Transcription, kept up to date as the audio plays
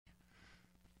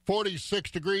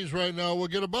46 degrees right now. We'll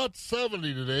get about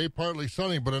 70 today, partly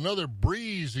sunny, but another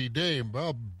breezy day.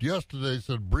 Well, yesterday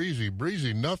said breezy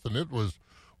nothing. It was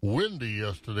windy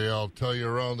yesterday, I'll tell you,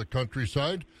 around the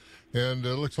countryside. And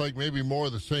it looks like maybe more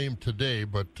of the same today,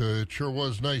 but it sure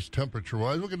was nice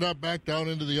temperature-wise. We'll get that back down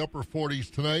into the upper 40s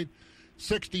tonight.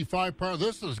 65 pounds.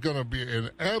 This is going to be an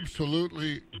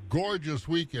absolutely gorgeous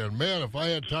weekend. Man, if I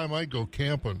had time, I'd go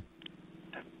camping.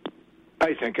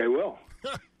 I think I will.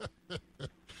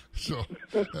 So,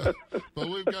 but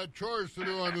we've got chores to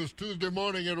do on this Tuesday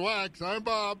morning at Wax. I'm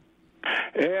Bob.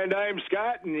 And I'm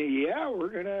Scott, and yeah, we're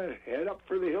going to head up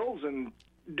for the hills and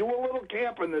do a little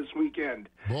camping this weekend.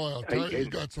 Boy, I'll tell you, you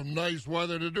got some nice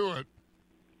weather to do it.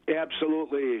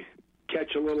 Absolutely.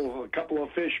 Catch a couple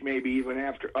of fish maybe even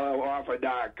after off a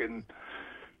dock and,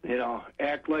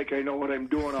 act like I know what I'm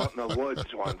doing out in the woods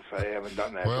once. I haven't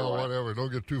done that. Well, whatever.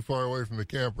 Don't get too far away from the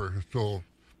camper. So,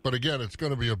 but again, it's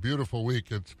going to be a beautiful week.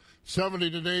 It's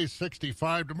 70 today,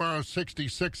 65 tomorrow,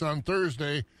 66 on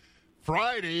Thursday.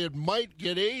 Friday, it might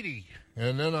get 80.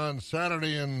 And then on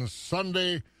Saturday and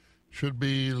Sunday, should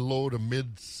be low to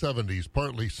mid-70s,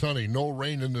 partly sunny. No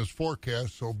rain in this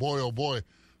forecast, so boy, oh boy,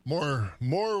 more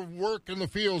work in the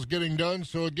fields getting done.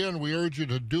 So again, we urge you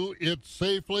to do it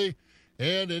safely.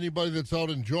 And anybody that's out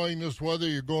enjoying this weather,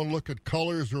 you're going to look at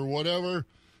colors or whatever,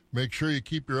 make sure you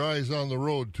keep your eyes on the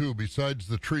road, too, besides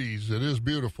the trees. It is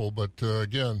beautiful, but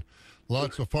again,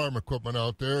 lots of farm equipment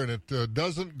out there, and it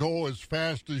doesn't go as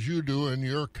fast as you do in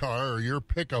your car or your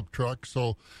pickup truck.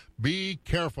 So be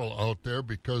careful out there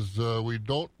because we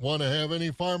don't want to have any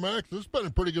farm accidents. It's been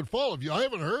a pretty good fall. I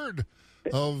haven't heard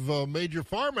of a major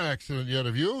farm accident yet,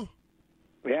 have you?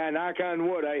 Yeah, knock on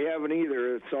wood, I haven't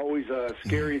either. It's always a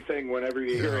scary thing whenever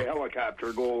you hear a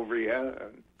helicopter go over you.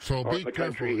 So be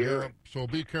careful. Yeah. So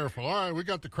be careful. All right, we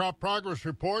got the crop progress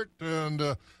report,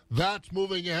 and that's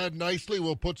moving ahead nicely.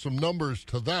 We'll put some numbers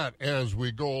to that as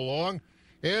we go along,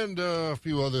 and a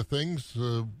few other things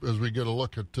as we get a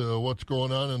look at what's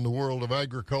going on in the world of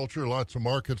agriculture. Lots of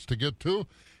markets to get to,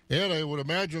 and I would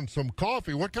imagine some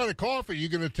coffee. What kind of coffee are you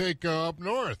going to take up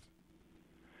north?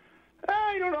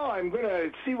 I don't know. I'm going to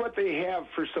see what they have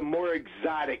for some more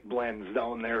exotic blends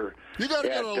down there. You got to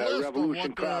get a list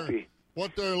Revolution of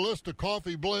what their list of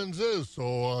coffee blends is.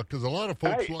 So, because a lot of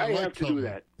folks I have to do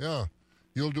that. Yeah,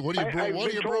 you'll do. What do you brew?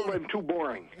 I've been told I'm too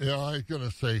boring. Yeah, I was going to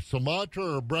say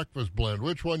Sumatra or breakfast blend.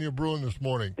 Which one you brewing this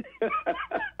morning?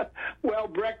 Well,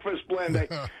 breakfast blend.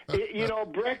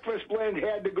 Breakfast blend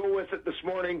had to go with it this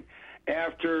morning.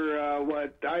 After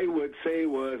what I would say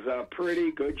was a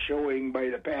pretty good showing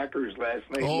by the Packers last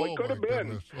night. What could have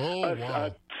been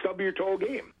a stub-your-toe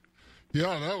game.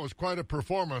 Yeah, that was quite a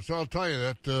performance. I'll tell you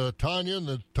that Tanyan,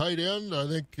 the tight end, I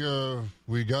think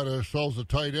we got ourselves a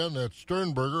tight end. That's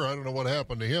Sternberger. I don't know what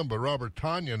happened to him, but Robert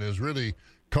Tanyan has really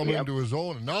come into his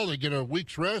own. And now they get a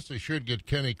week's rest. They should get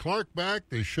Kenny Clark back.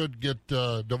 They should get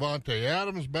Devontae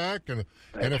Adams back and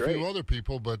a few other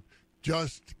people, but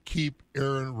just keep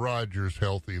Aaron Rodgers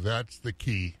healthy. That's the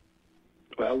key.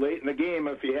 Well, late in the game,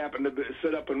 if you happen to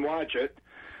sit up and watch it,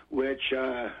 which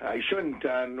I shouldn't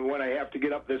when I have to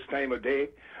get up this time of day,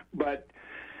 but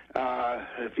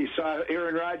if you saw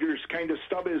Aaron Rodgers kind of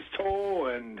stub his toe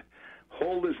and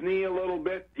hold his knee a little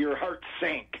bit, your heart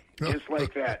sank just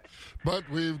like that. But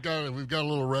we've got a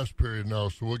little rest period now,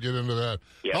 so we'll get into that.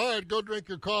 Yep. All right, go drink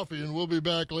your coffee, and we'll be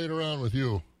back later on with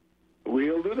you.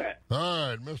 We'll do that. All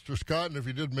right, Mr. Scott, and if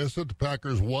you did miss it, the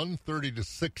Packers won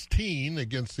 30-16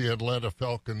 against the Atlanta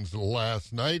Falcons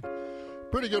last night.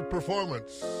 Pretty good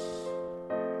performance.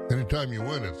 Anytime you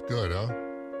win, it's good, huh?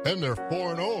 And they're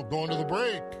 4-0 going to the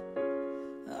break.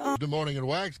 Good morning at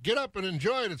Wax. Get up and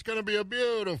enjoy it. It's going to be a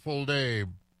beautiful day.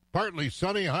 Partly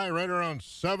sunny, high right around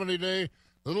 70 today.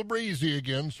 A little breezy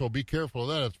again, so be careful of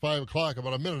that. It's 5 o'clock,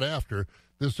 about a minute after.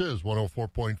 This is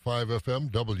 104.5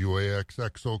 FM,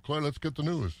 WAXX Eau Claire. Let's get the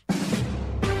news.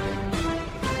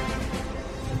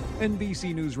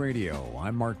 NBC News Radio,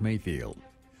 I'm Mark Mayfield.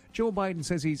 Joe Biden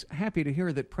says he's happy to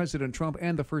hear that President Trump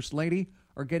and the First Lady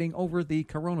are getting over the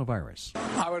coronavirus.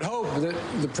 I would hope that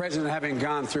the president, having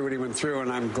gone through what he went through,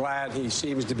 and I'm glad he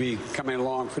seems to be coming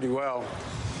along pretty well,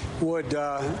 would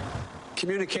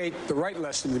communicate the right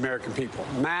lesson to the American people.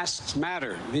 Masks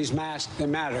matter. These masks, they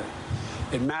matter.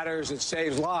 It matters. It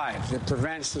saves lives. It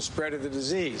prevents the spread of the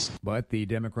disease. But the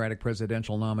Democratic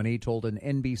presidential nominee told an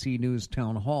NBC News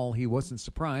town hall he wasn't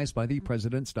surprised by the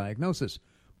president's diagnosis.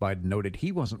 Biden noted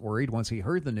he wasn't worried once he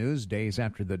heard the news days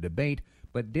after the debate,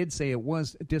 but did say it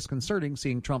was disconcerting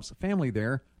seeing Trump's family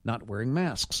there not wearing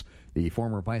masks. The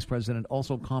former vice president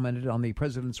also commented on the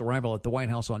president's arrival at the White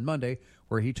House on Monday,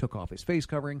 where he took off his face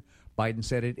covering. Biden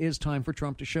said it is time for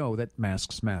Trump to show that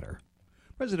masks matter.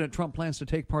 President Trump plans to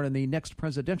take part in the next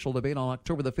presidential debate on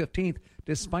October the 15th,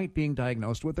 despite being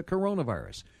diagnosed with the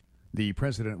coronavirus. The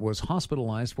president was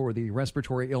hospitalized for the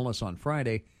respiratory illness on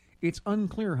Friday. It's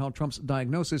unclear how Trump's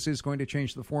diagnosis is going to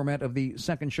change the format of the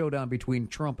second showdown between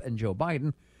Trump and Joe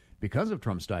Biden. Because of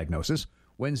Trump's diagnosis,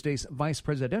 Wednesday's vice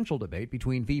presidential debate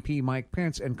between VP Mike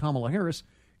Pence and Kamala Harris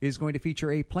is going to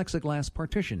feature a plexiglass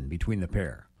partition between the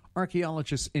pair.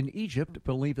 Archaeologists in Egypt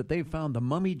believe that they've found the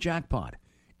mummy jackpot.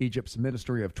 Egypt's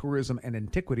Ministry of Tourism and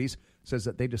Antiquities says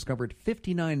that they discovered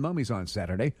 59 mummies on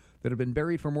Saturday that have been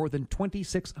buried for more than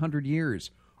 2,600 years.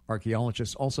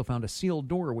 Archaeologists also found a sealed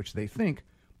door which they think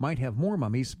might have more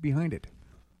mummies behind it.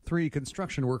 3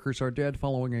 construction workers are dead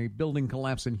following a building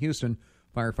collapse in Houston.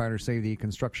 Firefighters say the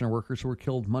construction workers were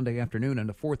killed Monday afternoon and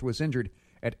a 4th was injured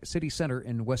at City Center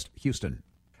in West Houston.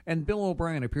 And Bill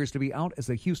O'Brien appears to be out as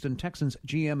the Houston Texans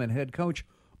GM and head coach.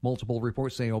 Multiple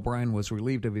reports say O'Brien was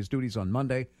relieved of his duties on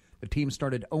Monday. The team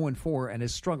started 0-4 and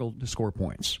has struggled to score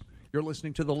points. You're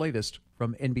listening to the latest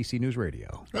from NBC News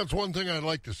Radio. That's one thing I'd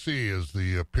like to see is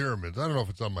the pyramids. I don't know if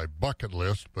it's on my bucket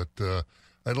list, but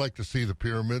I'd like to see the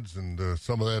pyramids and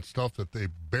some of that stuff that they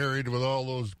buried with all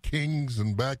those kings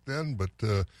and back then.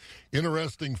 But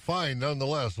interesting find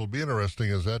nonetheless. It'll be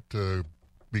interesting as that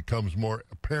becomes more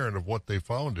apparent of what they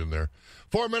found in there.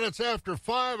 4 minutes after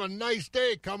 5, a nice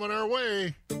day coming our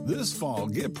way. This fall,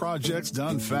 get projects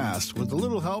done fast with a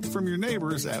little help from your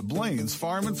neighbors at Blaine's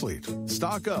Farm and Fleet.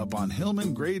 Stock up on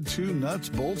Hillman Grade 2 nuts,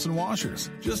 bolts, and washers.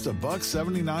 Just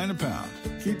 $1.79 a pound.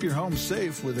 Keep your home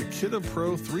safe with a Kidde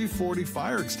Pro 340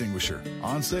 fire extinguisher.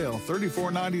 On sale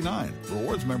 $34.99.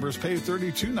 Rewards members pay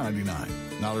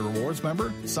 $32.99. Not a rewards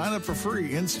member? Sign up for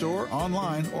free in-store,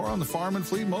 online, or on the Farm and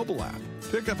Fleet mobile app.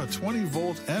 Pick up a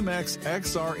 20-volt MX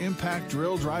XR Impact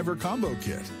Drill Driver Combo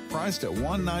Kit, priced at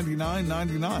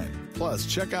 $199.99. Plus,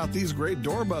 check out these great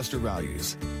doorbuster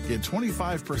values. Get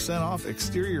 25% off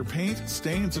exterior paint,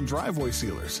 stains, and driveway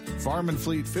sealers. Farm and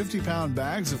Fleet 50-pound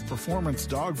bags of performance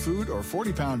dog food or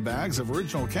 40-pound bags of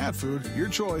original cat food, your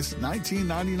choice,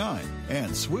 $19.99.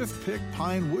 And Swift Pick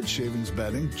Pine Wood Shavings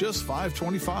bedding, just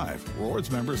 $5.25.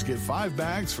 Rewards members get 5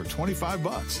 bags for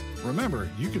 $25. Remember,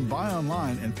 you can buy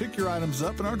online and pick your items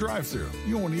up in our drive-thru.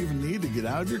 You won't even need to get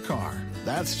out of your car.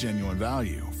 That's genuine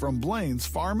value from Blaine's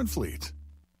Farm and Fleet.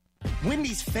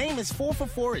 Wendy's famous 4 for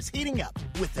 $4 is heating up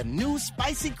with the new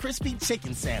Spicy Crispy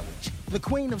Chicken Sandwich. The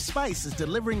Queen of Spice is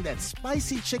delivering that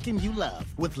spicy chicken you love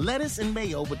with lettuce and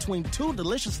mayo between 2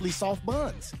 deliciously soft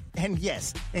buns. And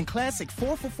yes, in classic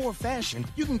 4 for $4 fashion,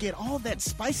 you can get all that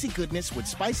spicy goodness with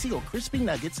spicy or crispy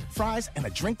nuggets, fries, and a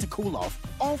drink to cool off,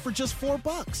 all for just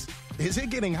 $4. Is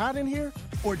it getting hot in here?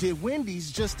 Or did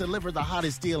Wendy's just deliver the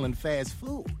hottest deal in fast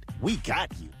food? We got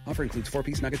you. Offer includes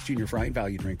 4-piece nuggets, junior fry, and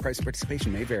value drink. Price of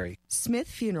participation may vary. Smith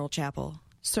Funeral Chapel,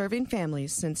 serving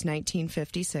families since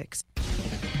 1956.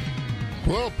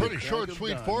 Well, pretty short,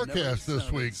 sweet forecast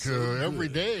this week. Every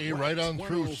day, right on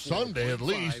through Sunday at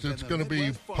least, it's going to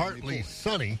be partly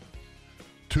sunny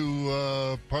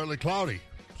to partly cloudy.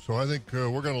 So I think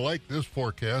we're going to like this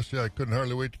forecast. Yeah, I couldn't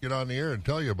hardly wait to get on the air and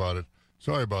tell you about it.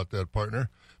 Sorry about that,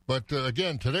 partner. But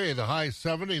again, today, the high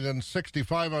 70, then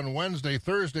 65 on Wednesday,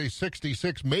 Thursday,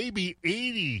 66, maybe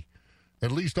 80,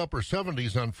 at least upper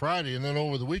 70s on Friday. And then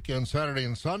over the weekend, Saturday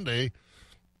and Sunday,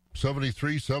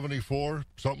 73, 74,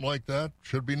 something like that.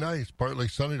 Should be nice. Partly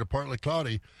sunny to partly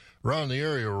cloudy around the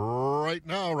area. Right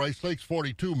now, Rice Lake's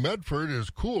 42. Medford is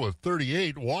cool at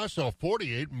 38. Wausau,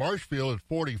 48. Marshfield at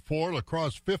 44. La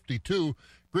Crosse, 52.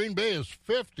 Green Bay is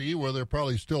 50, where they're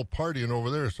probably still partying over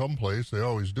there someplace. They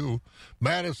always do.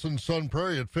 Madison, Sun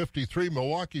Prairie at 53.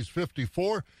 Milwaukee's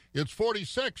 54. It's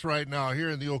 46 right now here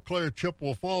in the Eau Claire,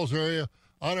 Chippewa Falls area.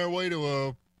 On our way to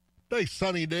a nice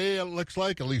sunny day, it looks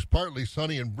like, at least partly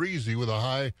sunny and breezy with a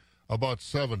high about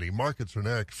 70. Markets are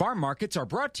next. Farm markets are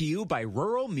brought to you by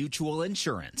Rural Mutual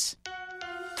Insurance.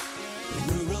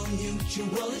 Rural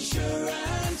Mutual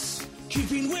Insurance,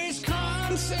 keeping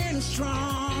Wisconsin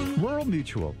strong. Rural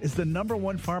Mutual is the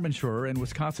 #1 farm insurer in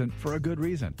Wisconsin for a good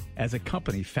reason. As a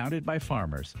company founded by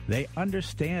farmers, they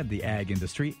understand the ag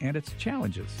industry and its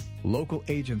challenges. Local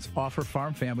agents offer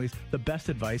farm families the best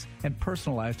advice and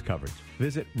personalized coverage.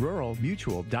 Visit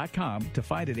ruralmutual.com to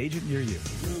find an agent near you.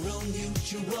 Rural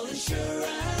Mutual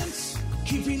Insurance,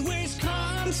 keeping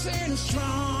Wisconsin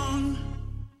strong.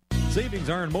 Savings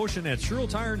are in motion at Sherrill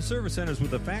Tire and Service Centers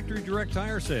with a factory direct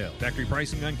tire sale. Factory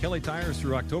pricing on Kelly tires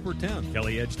through October 10th.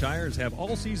 Kelly Edge tires have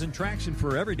all-season traction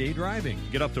for everyday driving.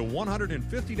 Get up to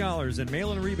 $150 in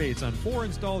mail-in rebates on 4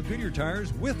 installed Goodyear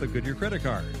tires with a Goodyear credit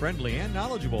card. Friendly and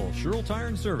knowledgeable Sherrill Tire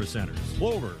and Service Centers.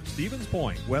 Clover, Stevens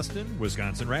Point, Weston,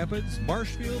 Wisconsin Rapids,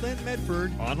 Marshfield, and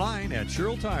Medford. Online at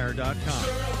SherrillTire.com.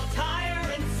 Sherrill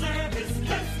Tire and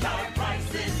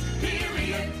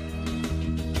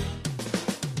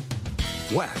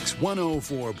Wax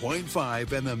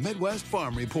 104.5 and the Midwest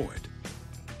Farm Report.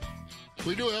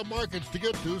 We do have markets to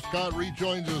get to. Scott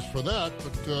rejoins us for that,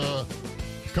 but a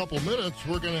couple minutes,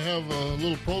 we're going to have a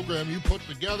little program you put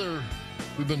together.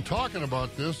 We've been talking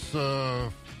about this,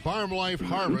 Farm Life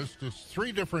Harvest. It's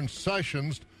 3 different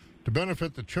sessions to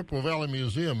benefit the Chippewa Valley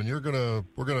Museum, and we're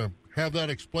gonna have that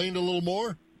explained a little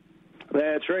more?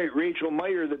 That's right. Rachel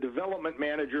Meyer, the development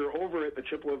manager over at the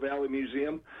Chippewa Valley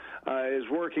Museum, is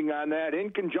working on that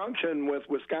in conjunction with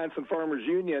Wisconsin Farmers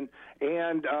Union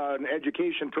and an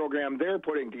education program they're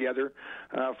putting together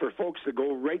for folks to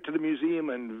go right to the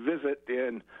museum and visit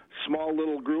in small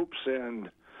little groups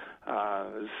and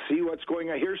see what's going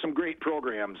on. Here's some great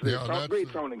programs. There's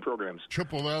great sounding programs.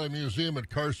 Chippewa Valley Museum at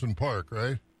Carson Park,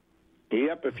 right?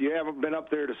 Yep, if you haven't been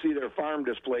up there to see their farm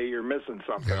display, you're missing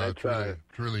something. Yeah, it's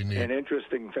really neat. An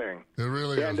interesting thing. It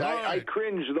really is. And I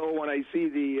cringe, though, when I see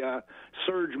the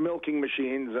surge milking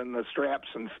machines and the straps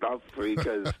and stuff,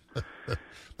 because...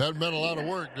 That meant a lot of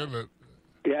work, didn't it?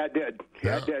 Yeah, it did.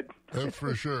 Yeah, it did. That's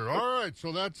for sure. All right,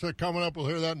 so that's coming up. We'll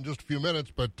hear that in just a few minutes,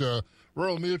 but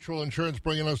Rural Mutual Insurance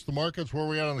bringing us the markets. Where are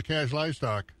we at on the cash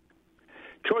livestock?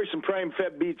 Choice and prime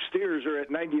fed beef steers are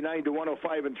at 99 to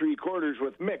 105 3/4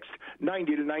 with mixed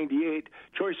 90 to 98.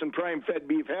 Choice and prime fed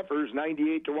beef heifers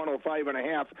 98 to 105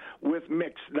 1/2 with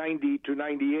mixed 90 to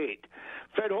 98.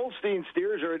 Fed Holstein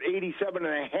steers are at 87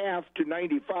 1/2 to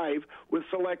 95 with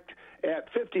select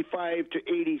at 55 to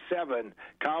 87.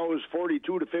 Cows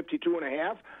 42 to 52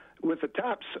 1/2. With the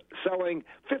tops selling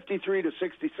 53 to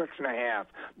 66 1/2.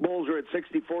 Bulls are at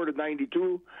 64 to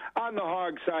 92. On the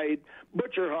hog side,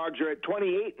 butcher hogs are at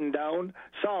 28 and down,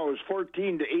 sows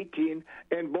 14 to 18,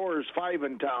 and boars 5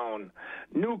 and down.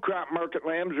 New crop market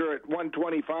lambs are at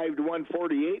 125 to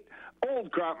 148.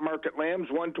 Old crop market lambs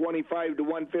 125 to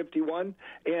 151,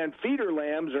 and feeder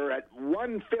lambs are at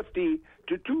 150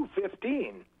 to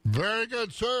 215. Very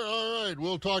good, sir. All right,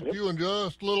 we'll talk to you in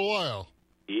just a little while.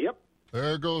 Yep.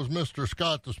 There goes Mr.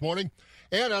 Scott this morning.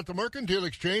 And at the Mercantile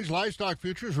Exchange, livestock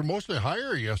futures were mostly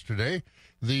higher yesterday.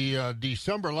 The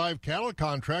December live cattle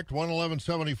contract,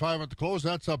 $111.75 at the close.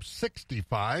 That's up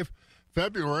 65.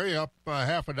 February up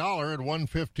 $0.50 at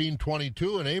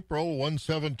 $115.22. In April,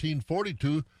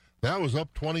 $117.42. That was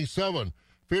up 27.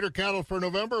 Feeder cattle for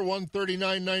November,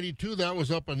 $139.92. That was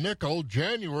up a nickel.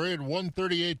 January at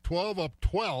 $138.12, up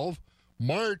 12.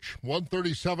 March,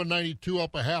 $137.92,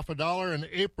 up $0.50, and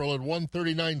April at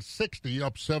 $139.60,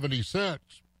 up 70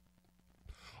 cents.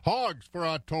 Hogs for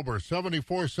October,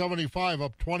 $74.75,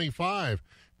 up 25.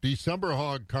 December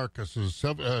hog carcasses,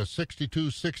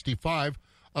 $62.65,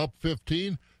 up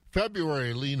 15.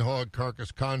 February lean hog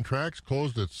carcass contracts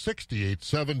closed at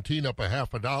 $68.17, up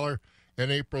 $0.50,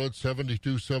 and April at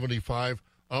 $72.75,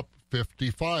 up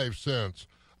 55 cents.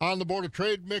 On the Board of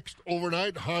Trade, mixed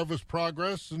overnight harvest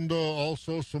progress and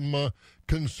also some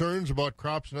concerns about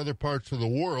crops in other parts of the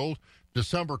world.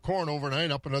 December corn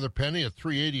overnight up another penny at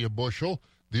 $3.80 a bushel.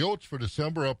 The oats for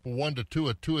December up 1 to 2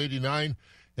 at $2.89,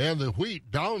 and the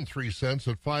wheat down 3 cents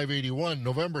at $5.81.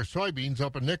 November soybeans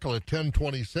up a nickel at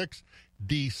 $10.26.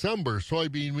 December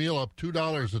soybean meal up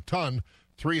 $2 a ton,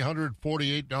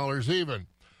 $348 even.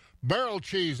 Barrel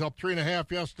cheese up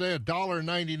 3.5 yesterday at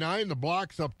 $1.99. The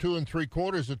blocks up 2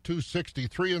 3/4 at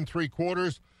 $2.63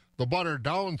 3/4. The butter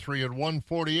down 3 at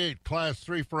 $1.48. Class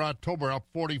 3 for October up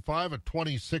 45 at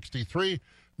 $20.63.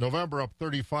 November up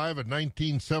 35 at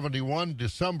 $19.71.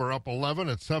 December up 11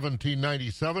 at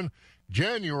 $17.97.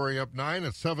 January up 9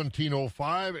 at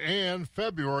 $17.05, and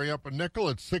February up a nickel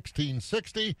at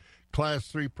 $16.60. Class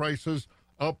 3 prices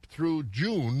up through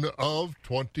June of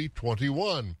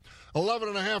 2021.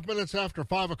 11.5 minutes after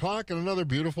 5 o'clock, and another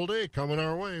beautiful day coming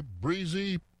our way.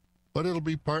 Breezy, but it'll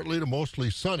be partly to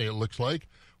mostly sunny, it looks like,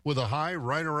 with a high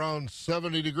right around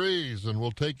 70 degrees. And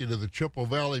we'll take you to the Chippewa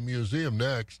Valley Museum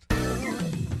next.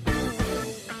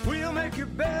 We'll make your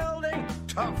building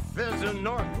tough as a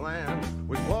Northland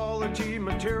with quality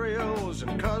materials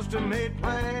and custom-made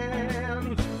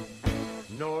plans.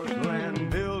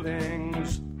 Northland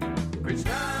Buildings. Great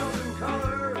styles and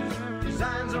colors,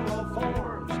 designs of all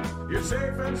forms. You're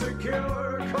safe and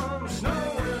secure, come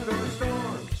snow, wind, or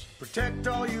storms. Protect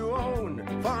all you own,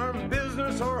 farm,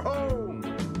 business, or home.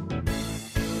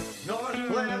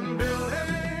 Northland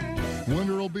Building.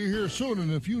 Winter will be here soon,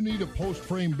 and if you need a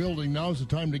post-frame building, now's the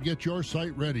time to get your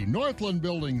site ready. Northland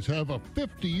Buildings have a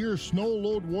 50-year snow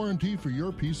load warranty for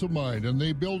your peace of mind, and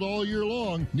they build all year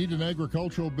long. Need an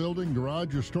agricultural building,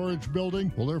 garage, or storage building?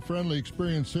 Well, their friendly,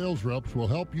 experienced sales reps will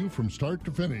help you from start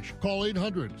to finish. Call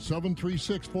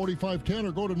 800-736-4510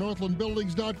 or go to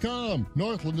northlandbuildings.com.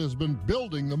 Northland has been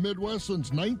building the Midwest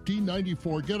since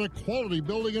 1994. Get a quality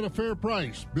building at a fair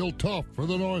price. Built tough for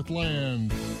the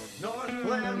Northland.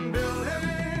 Northland Building.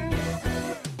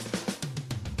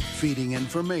 Feeding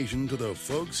information to the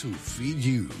folks who feed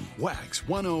you. Wax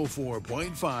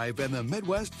 104.5 and the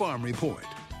Midwest Farm Report.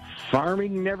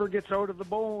 Farming never gets out of the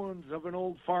bones of an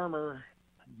old farmer,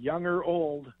 young or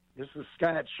old. This is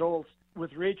Scott Schultz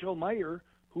with Rachel Meyer,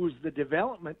 who's the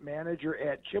development manager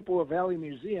at Chippewa Valley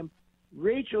Museum.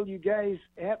 Rachel, you guys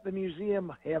at the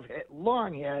museum have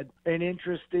long had an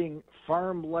interesting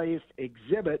farm life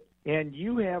exhibit, and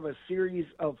you have a series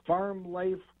of farm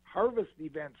life harvest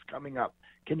events coming up.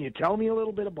 Can you tell me a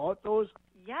little bit about those?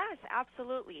 Yes,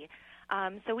 absolutely.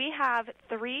 So we have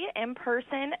 3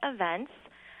 in-person events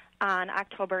on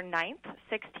October 9th,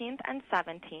 16th, and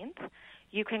 17th.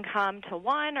 You can come to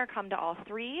one or come to all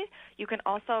 3. You can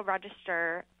also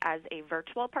register as a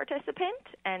virtual participant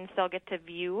and still get to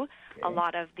view a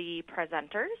lot of the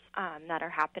presenters that are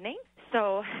happening.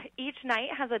 So each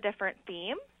night has a different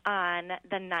theme. On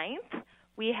the 9th,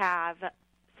 we have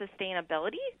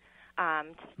sustainability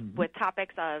with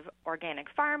topics of organic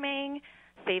farming,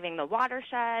 saving the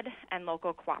watershed, and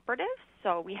local cooperatives.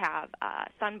 So we have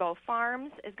Sunbow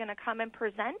Farms is going to come and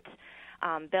present.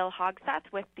 Bill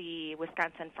Hogseth with the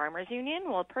Wisconsin Farmers Union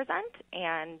will present,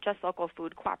 and Just Local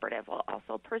Food Cooperative will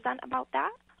also present about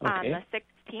that. Okay. On the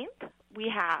 16th, we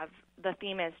have, the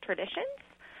theme is traditions.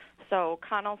 So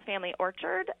Connell's Family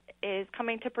Orchard is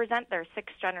coming to present their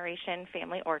 6th-generation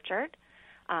family orchard.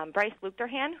 Bryce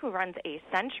Luchterhan, who runs a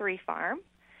Century Farm,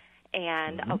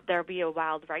 and there'll be a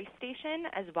wild rice station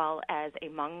as well as a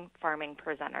Hmong farming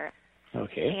presenter.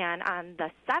 Okay. And on the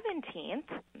 17th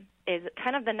is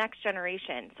kind of the next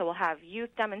generation. So we'll have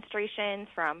youth demonstrations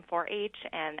from 4-H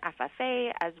and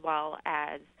FFA, as well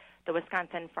as the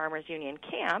Wisconsin Farmers Union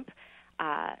camp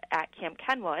at Camp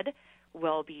Kenwood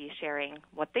will be sharing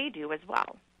what they do as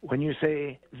well. When you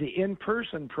say the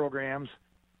in-person programs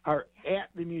are at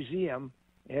the museum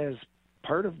as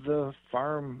part of the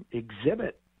farm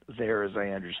exhibit there, as I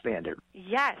understand it.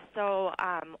 Yes, so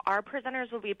our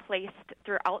presenters will be placed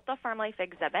throughout the Farm Life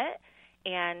exhibit,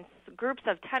 and groups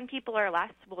of 10 people or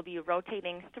less will be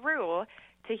rotating through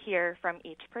to hear from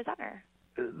each presenter.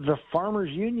 The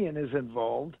Farmers Union is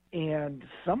involved, and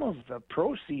some of the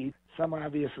proceeds, some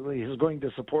obviously is going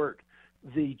to support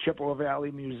the Chippewa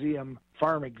Valley Museum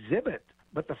farm exhibit,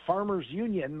 but the Farmers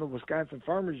Union, the Wisconsin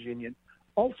Farmers Union,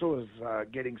 also is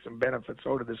getting some benefits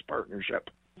out of this partnership.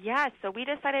 Yes, so we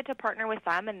decided to partner with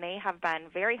them, and they have been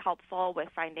very helpful with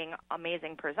finding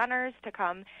amazing presenters to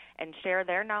come and share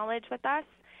their knowledge with us.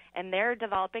 And they're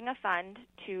developing a fund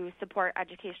to support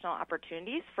educational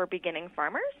opportunities for beginning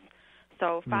farmers.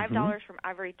 So $5 from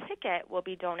every ticket will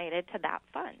be donated to that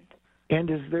fund. And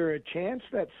is there a chance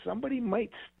that somebody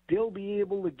might still be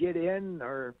able to get in,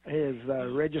 or is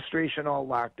registration all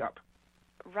locked up?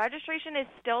 Registration is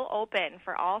still open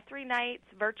for all 3 nights,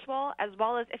 virtual, as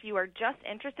well as if you are just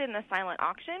interested in the silent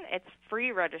auction, it's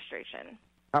free registration.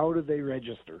 How do they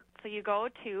register? So you go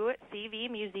to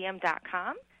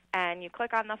cvmuseum.com, and you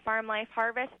click on the Farm Life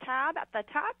Harvest tab at the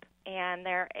top, and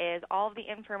there is all of the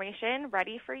information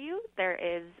ready for you. There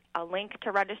is a link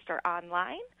to register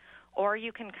online, or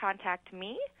you can contact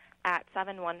me at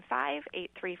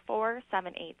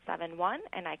 715-834-7871,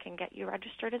 and I can get you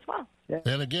registered as well. Yeah.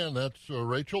 And again, that's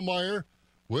Rachel Meyer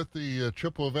with the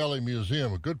Chippewa Valley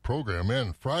Museum. A good program.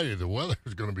 And Friday, the weather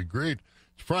is going to be great.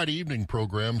 It's Friday evening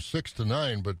program, 6 to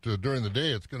 9, but during the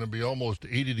day it's going to be almost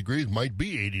 80 degrees, might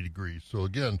be 80 degrees. So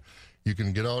again, you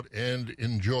can get out and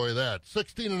enjoy that.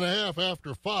 16 and a half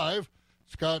after 5.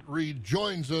 Scott Reed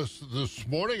joins us this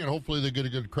morning, and hopefully they get a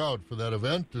good crowd for that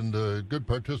event and good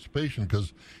participation,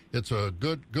 because it's a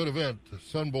good event.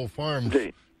 Sunbow Farms,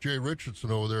 Jay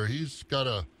Richardson over there, he's got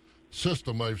a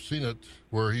system, I've seen it,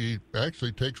 where he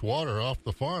actually takes water off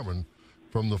the farm and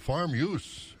from the farm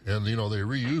use. And, you know, they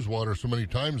reuse water so many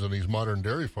times on these modern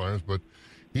dairy farms, but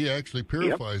he actually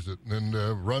purifies it and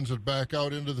runs it back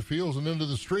out into the fields and into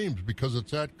the streams because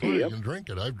it's that clear. You can drink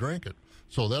it. I've drank it.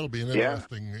 So that'll be an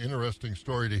interesting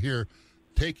story to hear.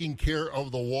 Taking care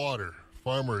of the water.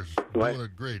 Farmers doing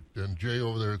it great. And Jay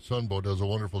over there at Sunbow does a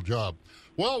wonderful job.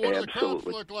 Well, what do the crowds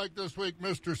look like this week,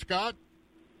 Mr. Scott?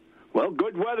 Well,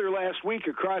 good weather last week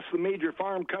across the major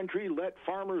farm country let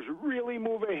farmers really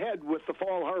move ahead with the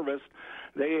fall harvest.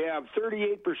 They have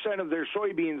 38% of their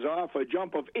soybeans off, a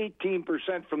jump of 18%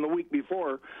 from the week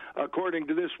before. According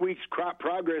to this week's crop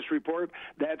progress report,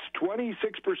 that's 26%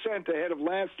 ahead of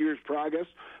last year's progress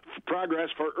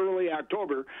for early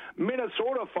October.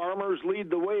 Minnesota farmers lead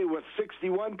the way with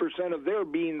 61% of their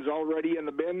beans already in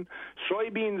the bin.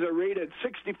 Soybeans are rated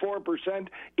 64%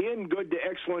 in good to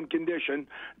excellent condition.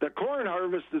 The corn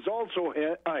harvest is also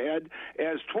ahead,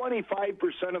 as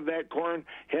 25% of that corn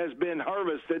has been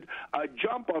harvested, a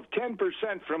jump of 10%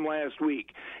 from last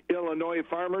week. Illinois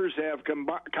farmers have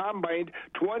combined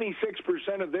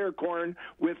 26% of their corn,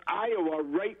 with Iowa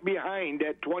right behind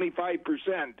at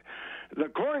 25%. The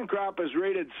corn crop is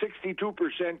rated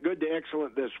 62% good to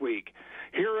excellent this week.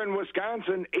 Here in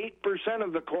Wisconsin, 8%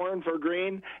 of the corn for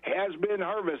grain has been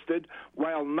harvested,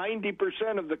 while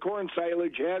 90% of the corn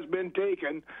silage has been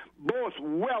taken, both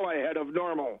well ahead of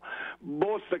normal.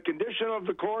 Both the condition of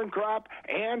the corn crop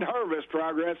and harvest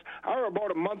progress are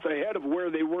about a month ahead of where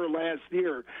they were last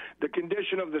year. The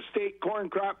condition of the state corn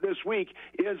crop this week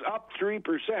is up 3%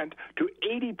 to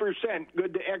 80%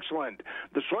 good to excellent.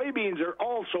 The soybeans are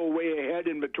also way ahead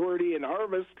in maturity and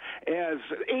harvest, as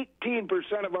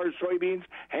 18% of our soybeans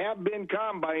have been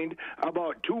combined,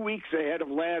 about 2 weeks ahead of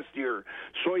last year.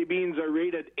 Soybeans are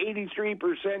rated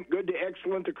 83% good to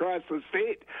excellent across the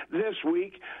state this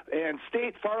week, and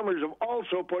state farmers have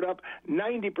also put up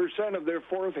 90% of their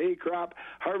fourth hay crop,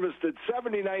 harvested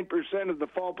 79% of the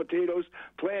fall potatoes,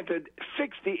 planted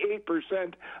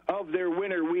 68% of their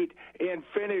winter wheat, and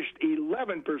finished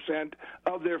 11%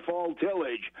 of their fall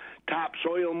tillage.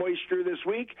 Topsoil moisture this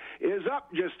week is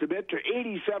up just a bit to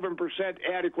 87%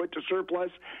 adequate to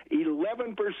surplus,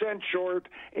 11% short,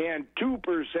 and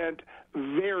 2%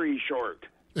 very short.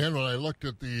 And when I looked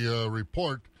at the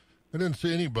report, I didn't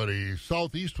see anybody.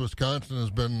 Southeast Wisconsin has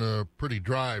been pretty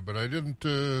dry, but I didn't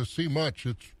see much.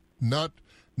 It's not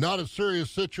a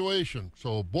serious situation.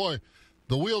 So, boy,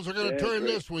 the wheels are going to turn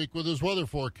this week with this weather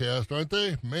forecast, aren't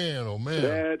they? Man, oh, man.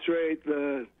 That's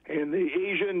right. And the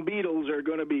Asian beetles are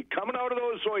going to be coming out of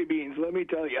those soybeans, let me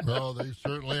tell you. Oh, they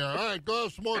certainly are. All right, go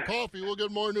have some more coffee. We'll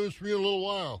get more news from you in a little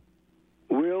while.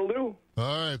 Will do.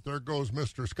 All right, there goes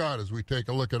Mr. Scott as we take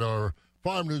a look at our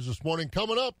farm news this morning.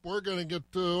 Coming up, we're going to get,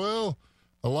 a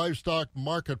livestock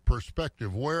market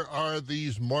perspective. Where are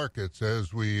these markets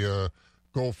as we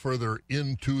go further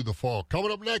into the fall?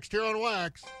 Coming up next here on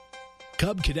Wax.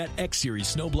 Cub Cadet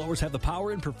X-Series snowblowers have the power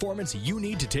and performance you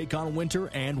need to take on winter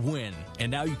and win.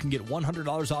 And now you can get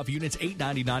 $100 off units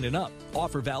 $8.99 and up.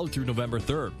 Offer valid through November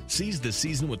 3rd. Seize this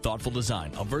season with thoughtful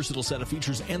design, a versatile set of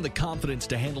features, and the confidence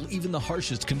to handle even the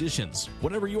harshest conditions.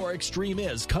 Whatever your extreme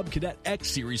is, Cub Cadet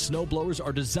X-Series snowblowers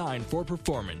are designed for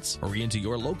performance. Hurry into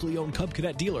your locally owned Cub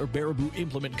Cadet dealer, Baraboo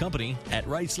Implement Company, at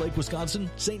Rice Lake, Wisconsin,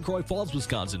 St. Croix Falls,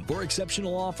 Wisconsin, for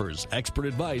exceptional offers, expert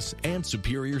advice, and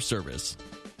superior service.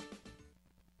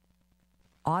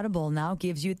 Audible now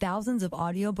gives you thousands of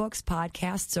audiobooks,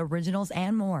 podcasts, originals,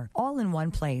 and more, all in one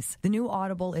place. The new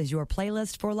Audible is your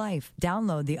playlist for life.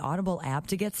 Download the Audible app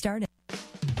to get started.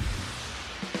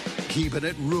 Keeping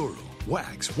it rural.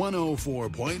 Wax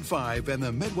 104.5 and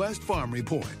the Midwest Farm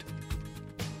Report.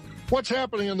 What's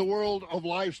happening in the world of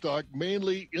livestock,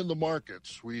 mainly in the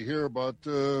markets? We hear about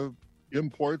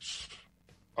imports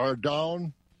are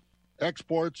down,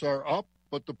 exports are up,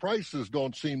 but the prices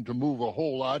don't seem to move a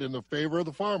whole lot in the favor of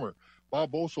the farmer.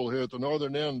 Bob Boesel here at the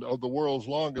northern end of the world's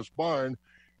longest barn,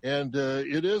 and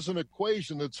it is an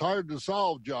equation that's hard to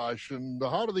solve, Josh, and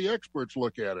how do the experts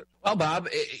look at it? Well, Bob,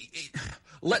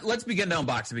 let's begin to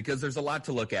unbox it because there's a lot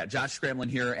to look at. Josh Scramlin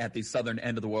here at the southern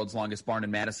end of the world's longest barn in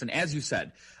Madison. As you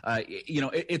said,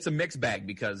 it's a mixed bag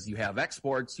because you have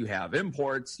exports, you have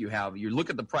imports, you look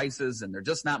at the prices, and they're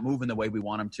just not moving the way we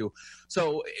want them to.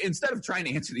 So instead of trying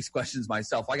to answer these questions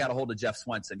myself, I got a hold of Jeff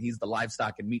Swenson. He's the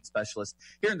livestock and meat specialist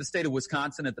here in the state of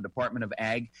Wisconsin at the Department of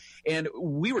Ag. And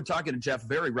we were talking to Jeff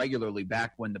very regularly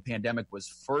back when the pandemic was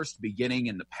first beginning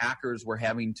and the packers were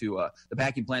having to, the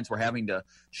packing plants were having to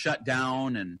shut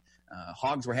down and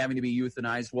hogs were having to be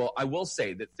euthanized. Well, I will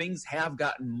say that things have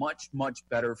gotten much, much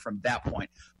better from that point,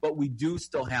 but we do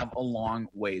still have a long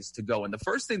ways to go. And the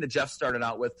first thing that Jeff started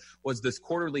out with was this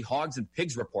quarterly hogs and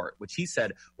pigs report, which he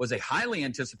said was a highly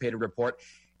anticipated report.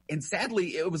 And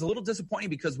sadly, it was a little disappointing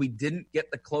because we didn't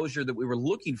get the closure that we were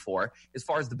looking for as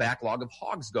far as the backlog of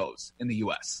hogs goes in the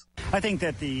U.S. I think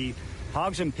that the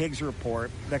hogs and pigs report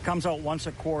that comes out once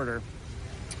a quarter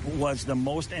was the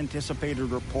most anticipated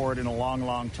report in a long,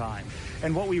 long time.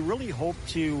 And what we really hoped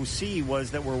to see was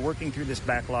that we're working through this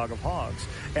backlog of hogs.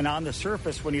 And on the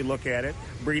surface, when you look at it,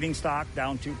 breeding stock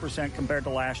down 2% compared to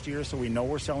last year, so we know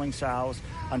we're selling sows.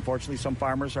 Unfortunately, some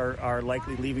farmers are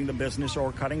likely leaving the business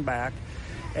or cutting back.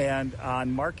 And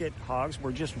on market hogs,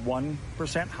 we're just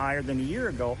 1% higher than a year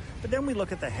ago. But then we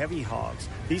look at the heavy hogs.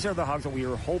 These are the hogs that we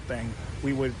were hoping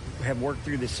we would have worked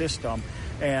through the system.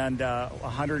 And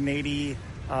 180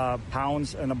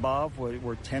 pounds and above,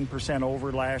 we're 10%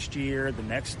 over last year. The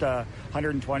next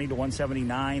 120 to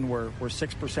 179, we're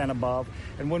 6% above.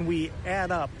 And when we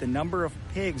add up the number of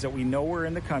pigs that we know were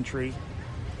in the country,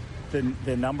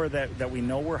 the number that we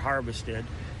know were harvested,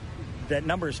 that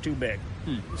number is too big.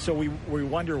 So we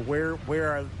wonder where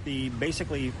are the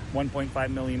basically 1.5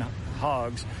 million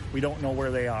hogs. We don't know where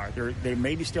they are. They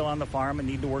may be still on the farm and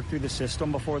need to work through the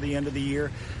system before the end of the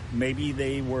year. Maybe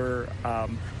they were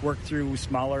worked through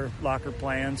smaller locker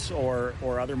plants or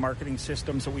other marketing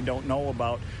systems that we don't know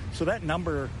about. So that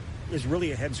number is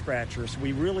really a head scratcher. So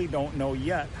we really don't know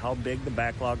yet how big the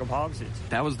backlog of hogs is.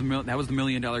 That was the $1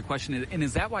 million question. And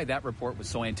is that why that report was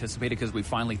so anticipated? Because we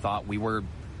finally thought we were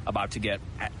about to get,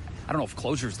 I don't know if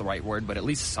closure is the right word, but at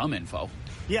least some info.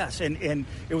 Yes, and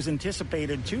it was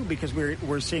anticipated too because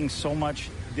we're seeing so much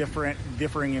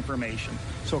differing information.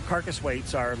 So carcass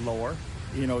weights are lower.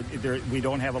 You know, we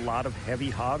don't have a lot of heavy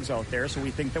hogs out there, so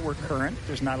we think that we're current.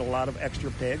 There's not a lot of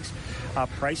extra pigs.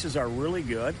 Prices are really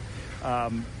good.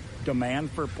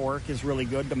 Demand for pork is really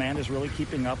good. Demand is really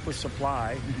keeping up with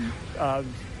supply.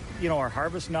 You know, our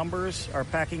harvest numbers, our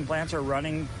packing plants are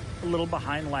running a little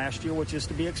behind last year, which is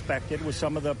to be expected with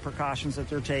some of the precautions that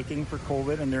they're taking for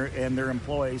COVID and their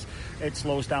employees. It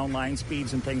slows down line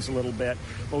speeds and things a little bit.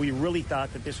 But we really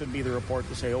thought that this would be the report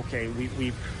to say, okay,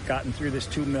 we've gotten through this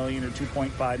 2 million or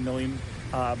 2.5 million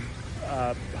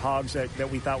hogs that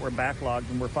we thought were backlogged,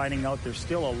 and we're finding out there's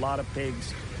still a lot of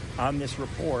pigs on this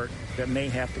report that may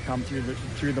have to come through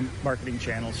the marketing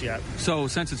channels yet. So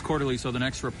since it's quarterly, so the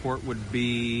next report would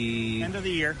be end of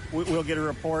the year. We'll get a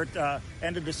report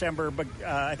end of December, but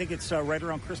I think it's right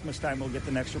around Christmas time we'll get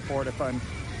the next report if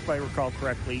I recall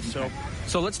correctly. So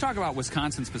let's talk about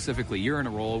Wisconsin specifically. You're in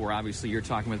a role where obviously you're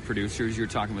talking with producers, you're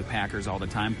talking with packers all the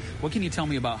time. What can you tell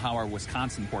me about how our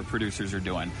Wisconsin pork producers are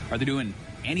doing? Are they doing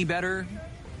any better?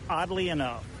 Oddly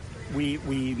enough,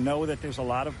 we know that there's a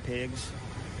lot of pigs.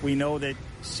 We know that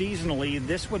seasonally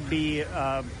this would be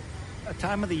a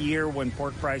time of the year when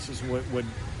pork prices would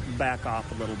back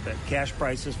off a little bit. Cash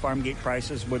prices, farm gate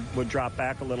prices would drop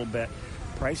back a little bit.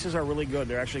 Prices are really good.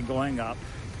 They're actually going up.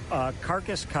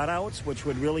 Carcass cutouts, which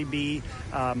would really be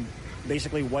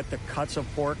basically what the cuts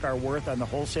of pork are worth on the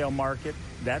wholesale market,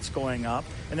 that's going up.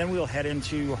 And then we'll head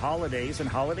into holidays, and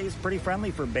holidays pretty friendly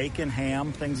for bacon,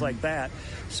 ham, things like that.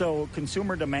 So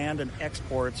consumer demand and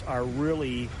exports are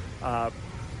really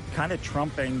kind of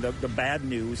trumping the bad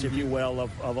news, if you will,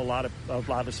 of a lot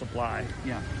of supply.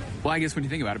 Yeah. Well, I guess when you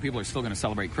think about it, people are still going to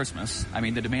celebrate Christmas. I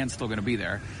mean, the demand's still going to be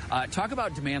there. Talk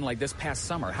about demand like this past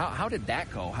summer. How did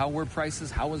that go? How were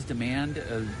prices? How was demand?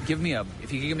 If you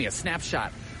could give me a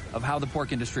snapshot of how the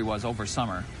pork industry was over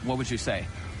summer, what would you say?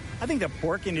 I think the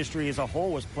pork industry as a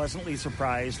whole was pleasantly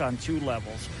surprised on two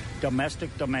levels.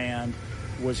 Domestic demand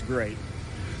was great.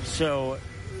 So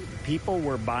people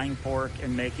were buying pork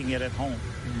and making it at home.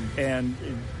 And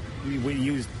we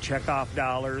used checkoff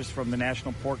dollars from the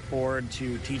National Pork Board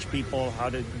to teach people how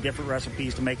to different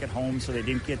recipes to make at home so they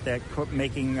didn't get that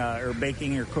baking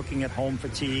or cooking at home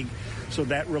fatigue. So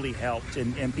that really helped.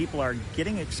 And people are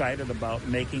getting excited about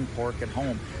making pork at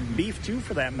home. Beef, too,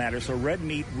 for that matter. So red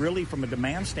meat really, from a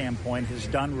demand standpoint, has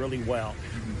done really well.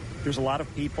 There's a lot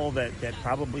of people that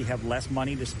probably have less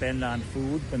money to spend on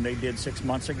food than they did 6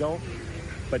 months ago.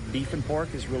 But beef and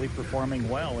pork is really performing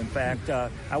well. In fact,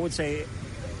 I would say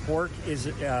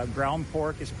ground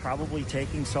pork is probably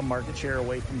taking some market share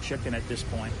away from chicken at this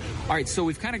point. All right, so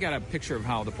we've kind of got a picture of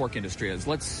how the pork industry is.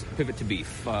 Let's pivot to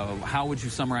beef. How would you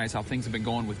summarize how things have been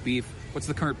going with beef? What's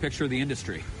the current picture of the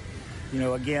industry? You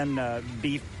know, again,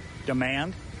 beef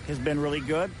demand has been really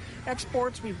good.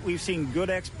 Exports, we've seen good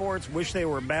exports. Wish they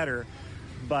were better.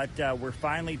 But we're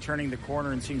finally turning the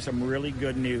corner and seeing some really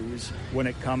good news when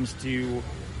it comes to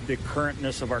the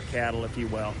currentness of our cattle, if you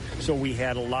will. So we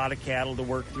had a lot of cattle to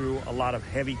work through, a lot of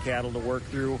heavy cattle to work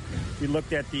through. We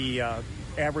looked at the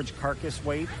average carcass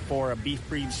weight for a beef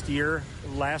breed steer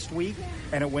last week,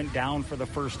 and it went down for the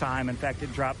first time. In fact,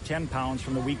 it dropped 10 pounds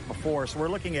from the week before. So we're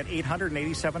looking at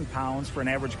 887 pounds for an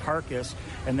average carcass,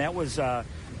 and that was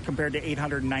compared to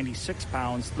 896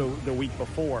 pounds the week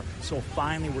before. So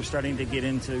finally we're starting to get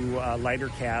into lighter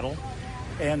cattle.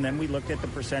 And then we looked at the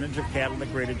percentage of cattle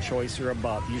that graded choice or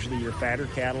above. Usually your fatter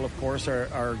cattle, of course,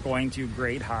 are going to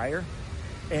grade higher.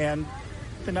 And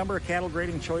the number of cattle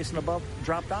grading choice and above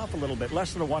dropped off a little bit,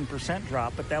 less than a 1%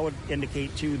 drop, but that would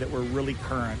indicate, too, that we're really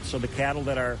current. So the cattle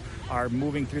that are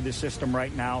moving through the system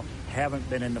right now haven't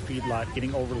been in the feedlot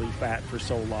getting overly fat for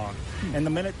so long. And the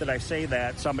minute that I say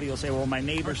that, somebody will say, well, my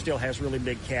neighbor still has really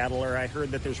big cattle, or I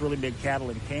heard that there's really big cattle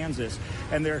in Kansas,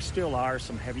 and there still are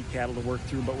some heavy cattle to work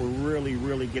through, but we're really,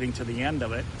 really getting to the end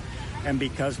of it. And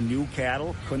because new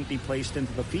cattle couldn't be placed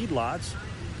into the feedlots,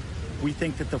 we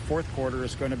think that the fourth quarter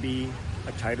is going to be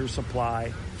a tighter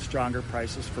supply, stronger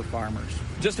prices for farmers.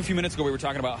 Just a few minutes ago, we were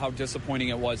talking about how disappointing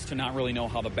it was to not really know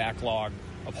how the backlog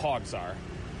of hogs are.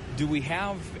 Do we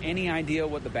have any idea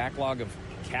what the backlog of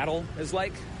cattle is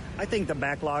like? I think the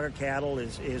backlog of cattle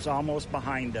is almost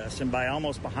behind us. And by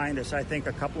almost behind us, I think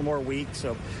a couple more weeks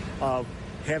of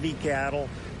heavy cattle.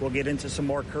 We'll get into some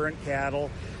more current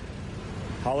cattle.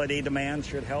 Holiday demand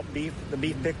should help the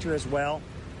beef picture as well.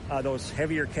 Those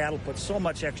heavier cattle put so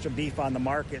much extra beef on the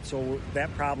market, so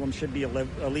that problem should be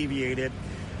alleviated.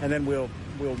 And then we'll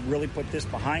really put this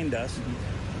behind us.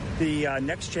 The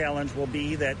next challenge will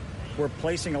be that we're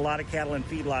placing a lot of cattle in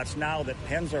feedlots now that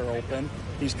pens are open.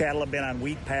 These cattle have been on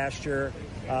wheat pasture.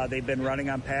 They've been running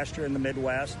on pasture in the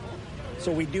Midwest.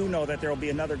 So we do know that there will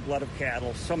be another glut of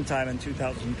cattle sometime in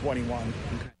 2021.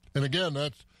 And again,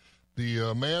 that's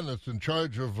the man that's in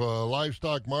charge of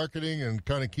livestock marketing and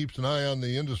kind of keeps an eye on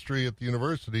the industry at the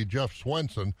university, Jeff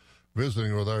Swenson,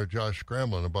 visiting with our Josh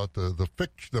Scramlin about the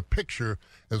picture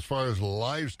as far as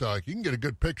livestock. You can get a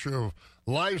good picture of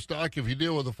livestock if you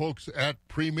deal with the folks at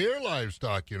Premier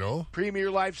Livestock, you know. Premier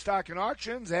Livestock and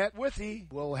Auctions at Withee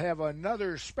will have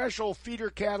another special feeder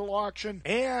cattle auction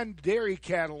and dairy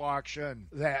cattle auction.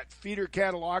 That feeder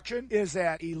cattle auction is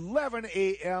at 11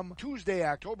 a.m. Tuesday,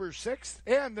 October 6th,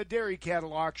 and the dairy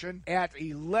cattle auction at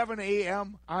 11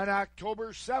 a.m. on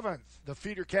October 7th. The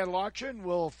feeder cattle auction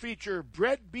will feature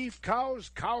bred beef cows,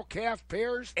 cow-calf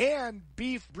pairs, and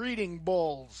beef breeding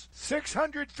bulls.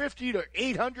 650 to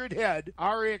 800 head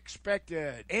are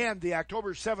expected. And the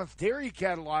October 7th dairy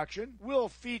cattle auction will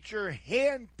feature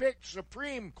hand-picked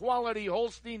supreme quality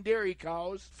Holstein dairy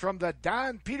cows from the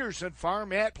Don Peterson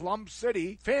farm at Plum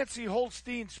City, fancy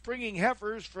Holstein springing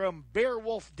heifers from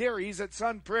Bearwolf Dairies at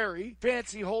Sun Prairie,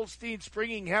 fancy Holstein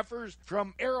springing heifers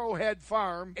from Arrowhead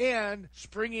Farm, and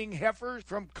springing heifers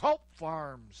from Culp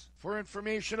Farms. For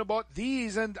information about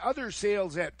these and other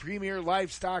sales at Premier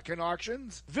Livestock and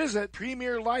Auctions, visit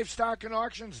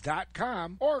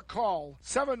premierlivestockandauctions.com or call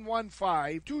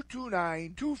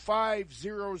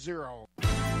 715-229-2500.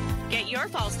 Get your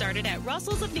fall started at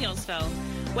Russell's of Neilsville.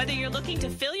 Whether you're looking to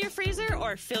fill your freezer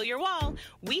or fill your wall,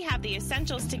 we have the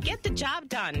essentials to get the job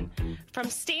done. From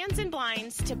stands and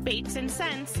blinds to baits and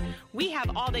scents, we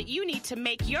have all that you need to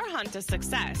make your hunt a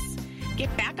success.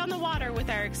 Get back on the water with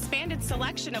our expanded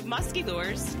selection of musky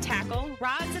lures, tackle,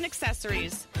 rods, and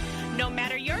accessories. No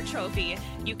matter your trophy,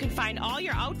 you can find all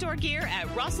your outdoor gear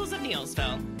at Russell's of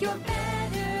Neilsville. Your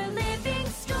better living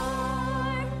store.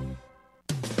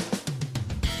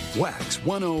 Wax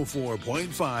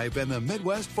 104.5 and the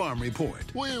Midwest Farm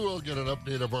Report. We will get an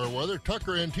update of our weather.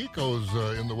 Tucker Antico's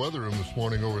in the weather room this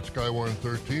morning over at Skywarn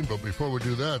 13. But before we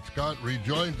do that, Scott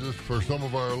rejoins us for some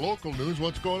of our local news.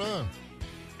 What's going on?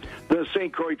 The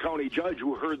St. Croix County judge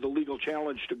who heard the legal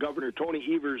challenge to Governor Tony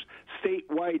Evers'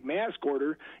 statewide mask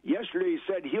order yesterday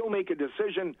said he'll make a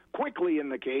decision quickly in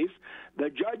the case. The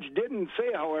judge didn't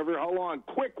say, however, how long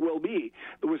quick will be.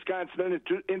 The Wisconsin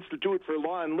Institute for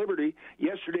Law and Liberty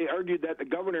yesterday argued that the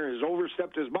governor has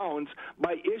overstepped his bounds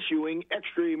by issuing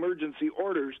extra emergency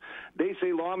orders. They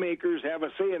say lawmakers have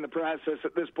a say in the process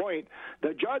at this point.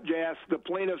 The judge asked the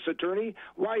plaintiff's attorney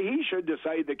why he should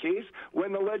decide the case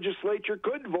when the legislature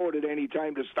could vote at any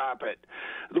time to stop it.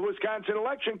 The Wisconsin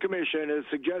Election Commission is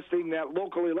suggesting that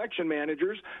local election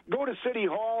managers go to City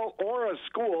Hall or a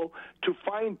school to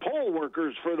find poll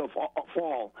workers for the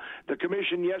fall. The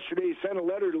commission yesterday sent a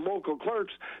letter to local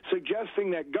clerks suggesting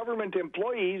that government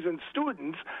employees and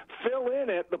students fill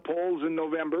in at the polls in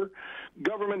November.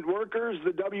 Government workers,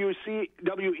 the WEC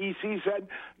said,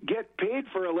 get paid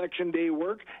for election day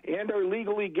work and are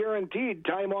legally guaranteed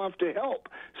time off to help.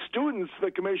 Students, the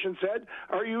commission said,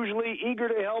 are usually eager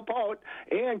to help out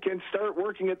and can start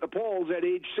working at the polls at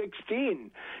age 16.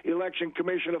 Election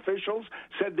Commission officials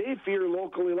said they fear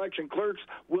local election clerks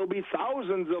will be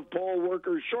thousands of poll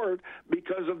workers short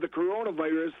because of the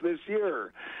coronavirus this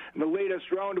year. And the latest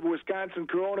round of Wisconsin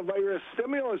coronavirus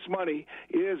stimulus money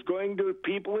is going to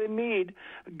people in need.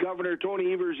 Governor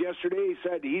Tony Evers yesterday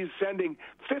said he's sending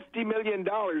 $50 million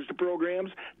to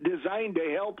programs designed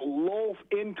to help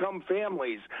low-income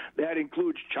families. That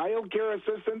includes child care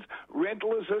assistance assistance,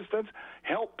 rental assistance,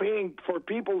 help paying for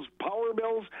people's power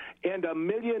bills, and $1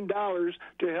 million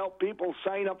to help people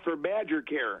sign up for Badger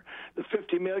Care. The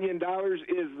 $50 million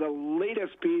is the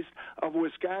latest piece of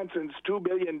Wisconsin's $2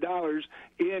 billion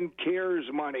in CARES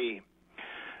money.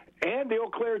 And the Eau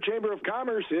Claire Chamber of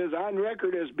Commerce is on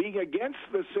record as being against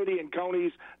the city and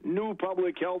county's new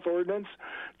public health ordinance.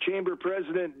 Chamber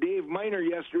President Dave Miner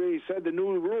yesterday said the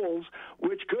new rules,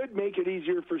 which could make it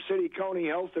easier for city-county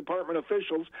health department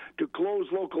officials to close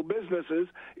local businesses,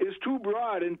 is too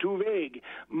broad and too vague.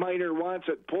 Miner wants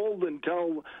it pulled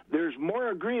until there's more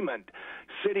agreement.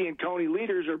 City and county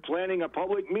leaders are planning a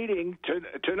public meeting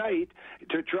tonight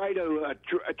to try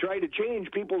to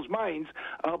change people's minds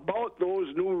about those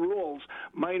new rules.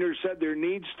 Miner said there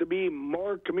needs to be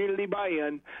more community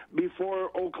buy-in before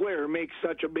Eau Claire makes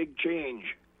such a big change.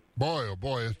 Boy, oh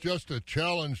boy, it's just a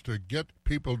challenge to get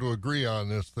people to agree on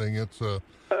this thing. It's a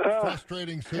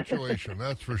frustrating situation,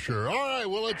 that's for sure. All right,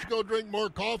 well, let's go drink more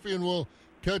coffee, and we'll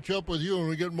catch up with you when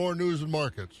we get more news and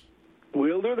markets.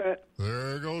 We'll do that.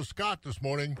 There goes Scott this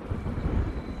morning.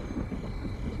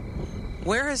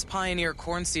 Where has Pioneer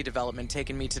Corn Seed Development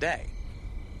taken me today?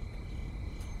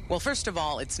 Well, first of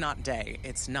all, it's not day,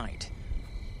 it's night.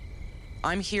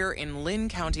 I'm here in Lynn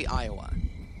County, Iowa.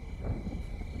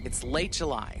 It's late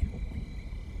July.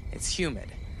 It's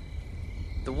humid.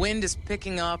 The wind is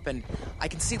picking up, and I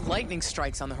can see lightning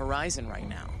strikes on the horizon right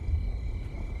now.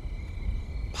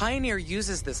 Pioneer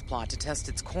uses this plot to test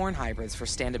its corn hybrids for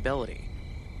standability.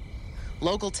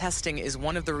 Local testing is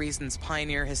one of the reasons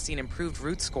Pioneer has seen improved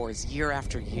root scores year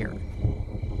after year.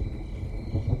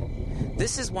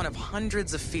 This is one of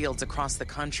hundreds of fields across the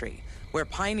country where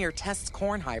Pioneer tests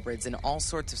corn hybrids in all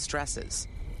sorts of stresses,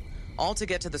 all to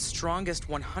get to the strongest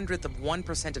 1/100th of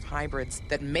 1% of hybrids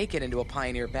that make it into a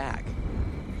Pioneer bag.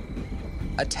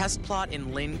 A test plot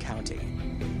in Lynn County,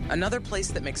 another place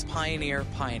that makes Pioneer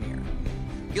Pioneer.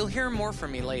 You'll hear more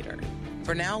from me later.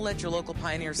 For now, let your local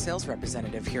Pioneer sales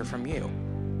representative hear from you.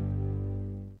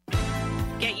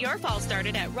 Get your fall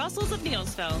started at Russell's of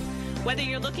Neilsville. Whether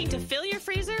you're looking to fill your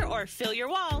freezer or fill your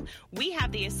wall, we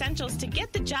have the essentials to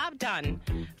get the job done.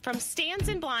 From stands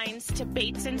and blinds to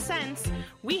baits and scents,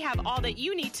 we have all that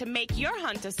you need to make your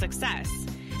hunt a success.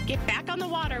 Get back on the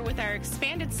water with our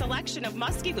expanded selection of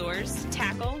musky lures,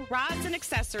 tackle, rods, and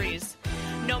accessories.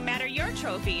 No matter your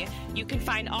trophy, you can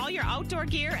find all your outdoor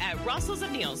gear at Russell's of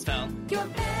Neilsville. Your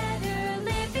better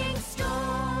living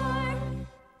store.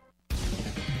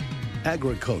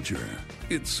 Agriculture.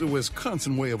 It's a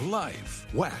Wisconsin way of life.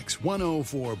 Wax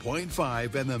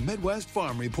 104.5 and the Midwest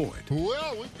Farm Report.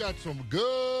 Well, we've got some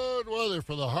good weather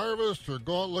for the harvest, or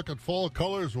go out and look at fall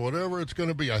colors, whatever it's going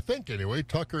to be. I think, anyway.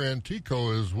 Tucker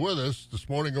Antico is with us this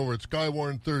morning over at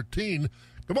Skywarn 13.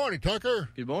 Good morning, Tucker.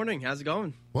 Good morning. How's it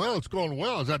going? Well, it's going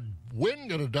well. Is that wind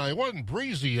going to die? It wasn't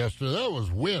breezy yesterday. That was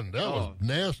wind. That was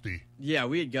nasty. Yeah,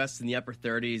 we had gusts in the upper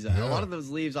 30s. A lot of those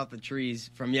leaves off the trees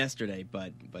from yesterday,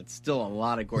 but still a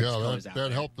lot of gorgeous colors out there.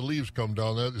 That helped the leaves come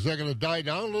down. Is that going to die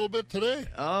down a little bit today?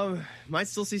 Might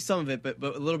still see some of it, but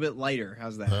a little bit lighter.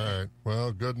 How's that? All right.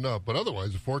 Well, good enough. But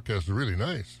otherwise, the forecast is really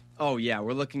nice. Oh, yeah.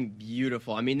 We're looking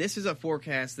beautiful. I mean, this is a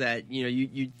forecast that,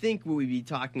 you'd think we would be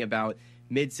talking about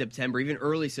mid-September, even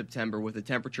early September with the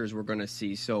temperatures we're going to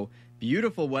see. So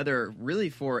beautiful weather really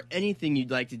for anything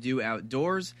you'd like to do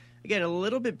outdoors. Again, a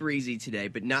little bit breezy today,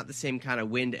 but not the same kind of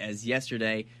wind as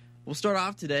yesterday. We'll start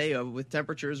off today with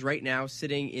temperatures right now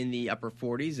sitting in the upper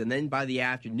 40s, and then by the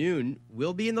afternoon,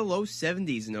 we'll be in the low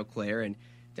 70s in Eau Claire, and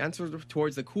down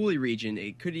towards the Cooley region,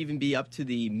 it could even be up to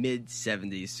the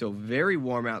mid-70s. So very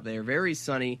warm out there, very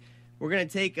sunny. We're going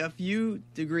to take a few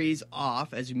degrees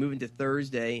off as we move into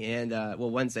Thursday and,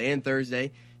 Wednesday and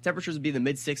Thursday. Temperatures will be in the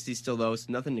mid-60s still, though,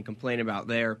 so nothing to complain about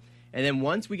there. And then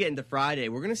once we get into Friday,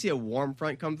 we're going to see a warm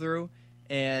front come through.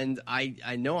 And I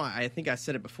think I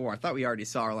said it before. I thought we already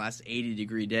saw our last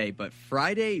 80-degree day. But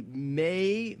Friday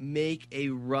may make a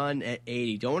run at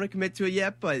 80. Don't want to commit to it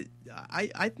yet, but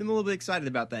I'm a little bit excited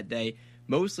about that day.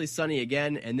 Mostly sunny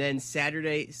again. And then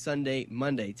Saturday, Sunday,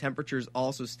 Monday, temperatures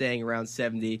also staying around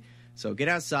 70. So get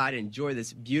outside, enjoy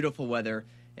this beautiful weather,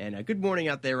 and good morning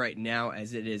out there right now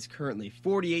as it is currently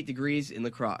 48 degrees in Eau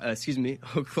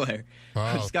Claire.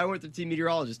 Wow. Skywarn 13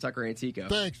 meteorologist Tucker Antico.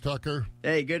 Thanks, Tucker.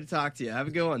 Hey, good to talk to you. Have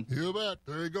a good one. You bet.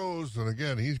 There he goes. And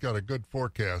again, he's got a good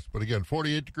forecast. But again,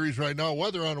 48 degrees right now.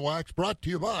 Weather on Wax brought to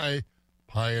you by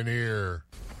Pioneer.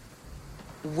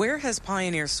 Where has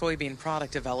Pioneer soybean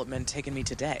product development taken me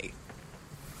today?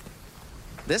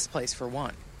 This place, for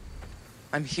one.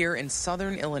 I'm here in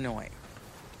southern Illinois.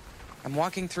 I'm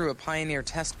walking through a Pioneer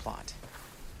test plot.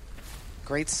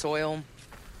 Great soil,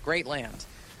 great land,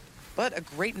 but a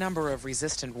great number of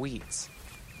resistant weeds.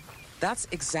 That's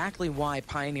exactly why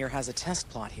Pioneer has a test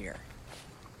plot here.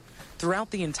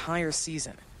 Throughout the entire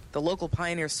season, the local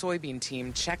Pioneer soybean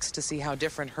team checks to see how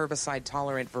different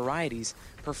herbicide-tolerant varieties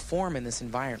perform in this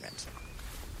environment.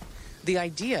 The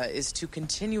idea is to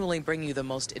continually bring you the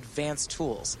most advanced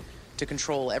tools to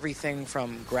control everything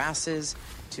from grasses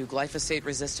to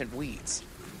glyphosate-resistant weeds,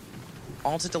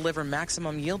 all to deliver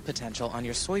maximum yield potential on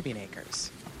your soybean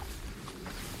acres.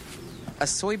 A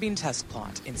soybean test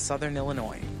plot in southern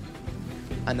Illinois.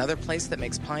 Another place that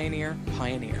makes Pioneer,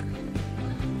 Pioneer.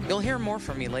 You'll hear more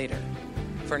from me later.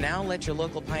 For now, let your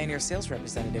local Pioneer sales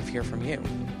representative hear from you.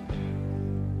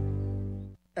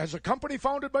 As a company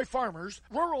founded by farmers,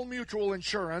 Rural Mutual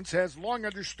Insurance has long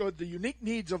understood the unique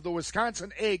needs of the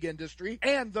Wisconsin ag industry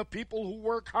and the people who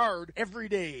work hard every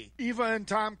day. Eva and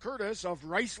Tom Curtis of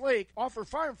Rice Lake offer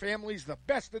farm families the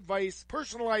best advice,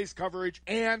 personalized coverage,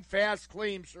 and fast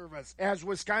claim service. As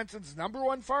Wisconsin's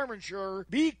 #1 farm insurer,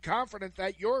 be confident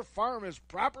that your farm is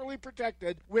properly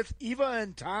protected with Eva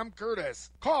and Tom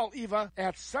Curtis. Call Eva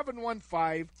at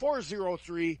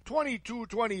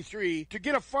 715-403-2223 to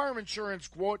get a farm insurance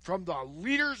quote from the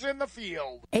leaders in the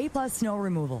field. A-Plus Snow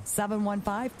Removal,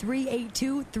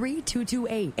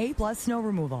 715-382-3228. A-Plus Snow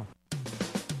Removal.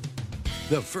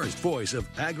 The first voice of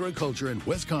agriculture in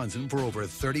Wisconsin for over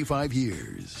 35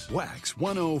 years. Wax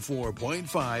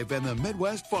 104.5 and the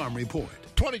Midwest Farm Report.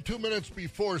 22 minutes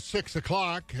before 6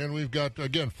 o'clock, and we've got,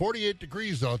 again, 48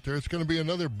 degrees out there. It's going to be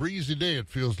another breezy day, it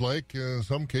feels like. In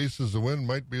some cases, the wind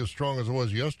might be as strong as it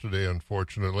was yesterday,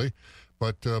 unfortunately.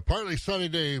 But partly sunny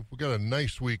day. We've got a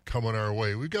nice week coming our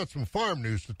way. We've got some farm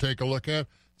news to take a look at.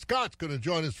 Scott's going to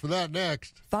join us for that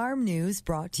next. Farm news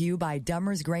brought to you by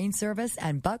Dummer's Grain Service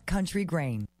and Buck Country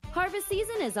Grain. Harvest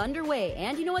season is underway,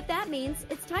 and you know what that means.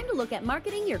 It's time to look at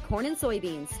marketing your corn and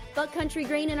soybeans. Buck Country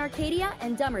Grain in Arcadia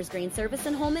and Dummer's Grain Service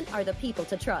in Holmen are the people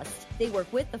to trust. They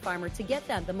work with the farmer to get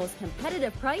them the most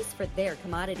competitive price for their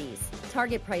commodities.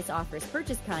 Target price offers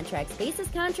purchase contracts, basis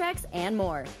contracts, and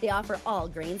more. They offer all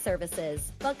grain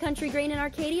services. Buck Country Grain in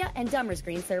Arcadia and Dummer's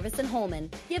Grain Service in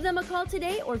Holmen. Give them a call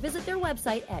today or visit their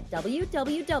website at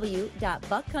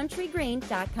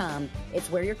www.buckcountrygrain.com.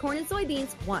 It's where your corn and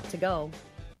soybeans want to go.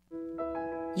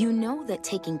 You know that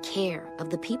taking care of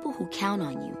the people who count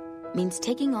on you means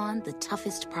taking on the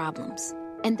toughest problems,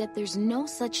 and that there's no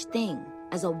such thing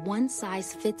as a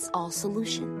one-size-fits-all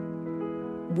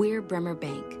solution. We're Bremer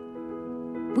Bank.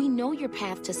 We know your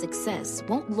path to success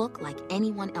won't look like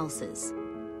anyone else's,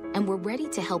 and we're ready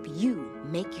to help you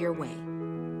make your way.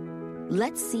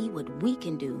 Let's see what we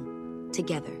can do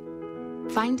together.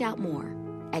 Find out more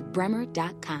at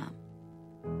bremer.com.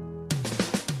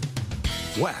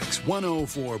 Wax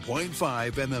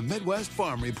 104.5 and the Midwest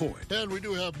Farm Report. And we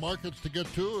do have markets to get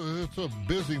to. It's a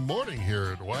busy morning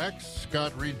here at Wax.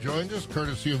 Scott Reed joined us,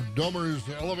 courtesy of Dummer's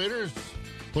Elevators.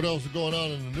 What else is going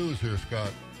on in the news here,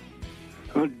 Scott?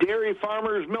 Dairy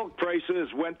farmers' milk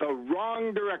prices went the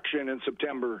wrong direction in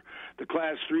September. The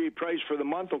Class 3 price for the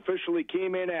month officially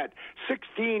came in at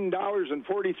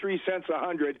 $16.43 a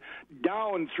hundred,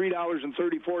 down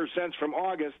 $3.34 from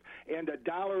August, and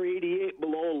 $1.88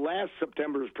 below last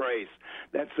September's price.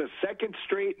 That's the second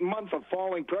straight month of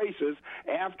falling prices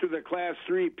after the Class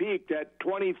 3 peaked at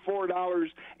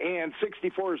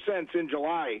 $24.64 in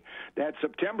July. That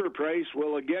September price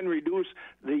will again reduce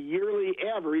the yearly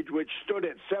average, which stood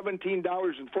at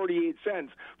 $17.48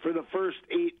 for the first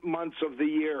 8 months of the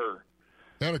year.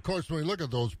 And, of course, when we look at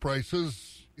those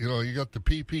prices, you know, you got the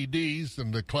PPDs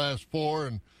and the Class 4,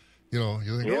 and, you know,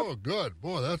 you think, oh, good.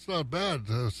 Boy, that's not bad,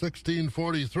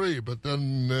 $16.43. But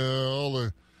then all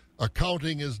the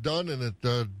accounting is done, and it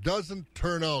doesn't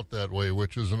turn out that way,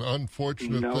 which is an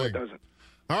unfortunate thing. No, it doesn't.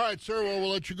 All right, sir. Well,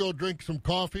 we'll let you go drink some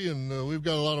coffee, and we've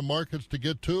got a lot of markets to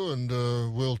get to, and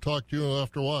we'll talk to you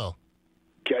after a while.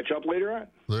 Catch up later on.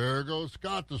 There goes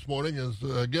Scott this morning. As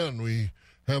again, we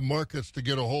have markets to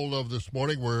get a hold of this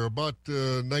morning. We're about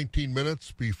 19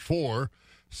 minutes before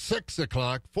 6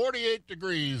 o'clock, 48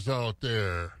 degrees out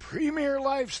there. Premier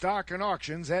Livestock and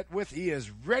Auctions at Withee is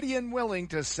ready and willing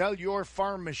to sell your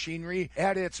farm machinery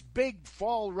at its big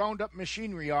fall roundup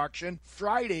machinery auction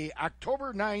Friday,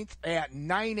 October 9th at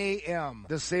 9 a.m.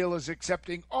 The sale is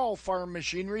accepting all farm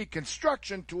machinery,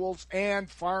 construction tools, and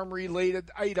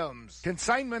farm-related items.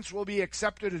 Consignments will be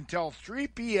accepted until 3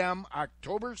 p.m.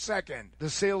 October 2nd. The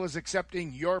sale is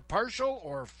accepting your partial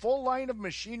or full line of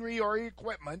machinery or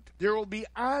equipment. There will be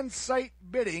on-site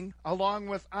bidding along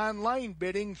with online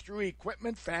bidding through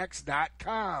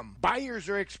EquipmentFacts.com. Buyers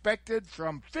are expected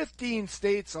from 15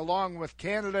 states along with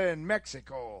Canada and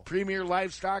Mexico. Premier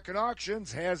Livestock and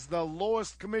Auctions has the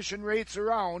lowest commission rates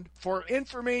around. For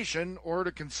information or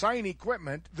to consign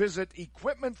equipment, visit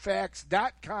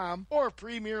EquipmentFacts.com or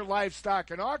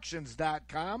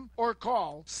PremierLivestockandAuctions.com or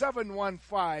call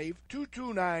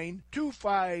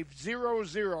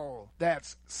 715-229-2500.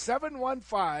 That's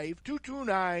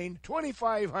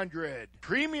 715-229-2500.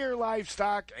 Premier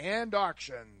Livestock and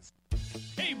Auctions.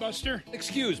 Hey, Buster.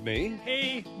 Excuse me.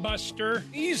 Hey, Buster.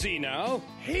 Easy now.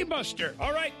 Hey, Buster.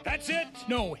 All right, that's it.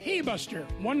 No, Hey, Buster.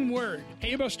 One word.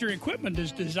 Hey, Buster equipment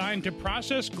is designed to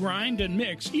process, grind, and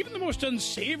mix even the most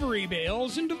unsavory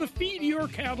bales into the feed your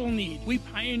cattle need. We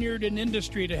pioneered an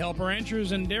industry to help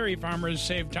ranchers and dairy farmers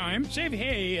save time, save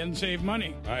hay, and save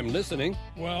money. I'm listening.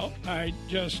 Well, I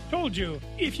just told you.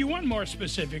 If you want more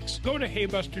specifics, go to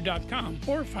heybuster.com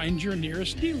or find your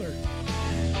nearest dealer.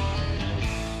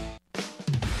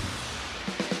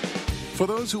 For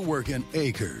those who work in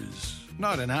acres,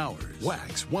 not in hours,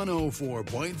 Wax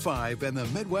 104.5 and the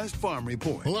Midwest Farm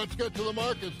Report. Well, let's get to the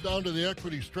markets down to the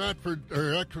Equity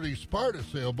Sparta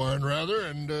sale barn, rather.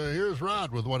 And here's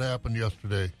Rod with what happened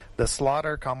yesterday. The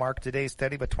slaughter cow market today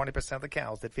steady, but 20% of the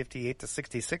cows at 58 to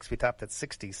 66. We topped at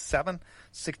 67.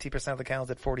 60% of the cows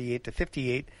at 48 to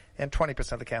 58, and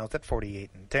 20% of the cows at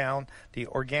 48 and down. The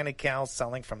organic cows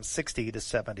selling from 60 to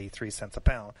 73 cents a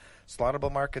pound.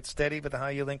 Slaughterable market steady, with the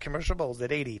high-yielding commercial bulls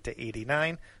at 80 to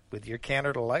 89, with your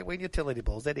Canada lightweight utility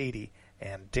bulls at 80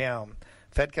 and down.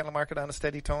 Fed cattle market on a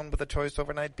steady tone, with the choice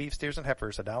overnight beef steers and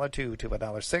heifers $1.02 to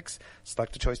 $1.06.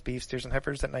 Selected choice beef steers and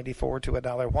heifers at 94 to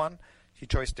 $1.01. Your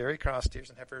choice dairy cross steers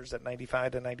and heifers at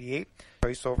 95 to 98.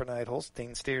 Choice overnight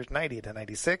Holstein steers 90 to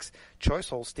 96. Choice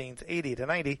Holsteins 80 to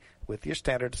 90, with your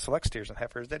standard select steers and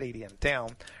heifers at 80 and down.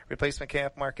 Replacement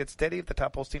calf market steady, with the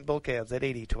top Holstein bull calves at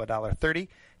 80 to $1.30.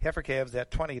 Heifer calves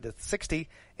at 20 to 60,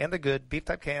 and the good beef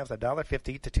type calves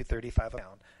 $1.50 to $2.35 a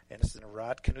pound. And this is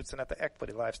Rod Knutson at the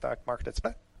Equity Livestock Market at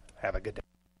Spec. Have a good day.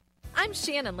 I'm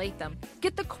Shannon Latham.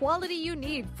 Get the quality you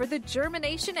need for the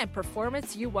germination and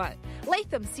performance you want.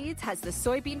 Latham Seeds has the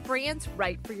soybean brands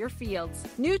right for your fields.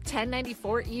 New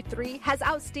 1094 E3 has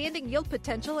outstanding yield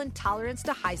potential and tolerance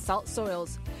to high salt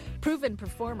soils. Proven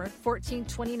Performer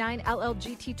 1429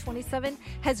 LLGT27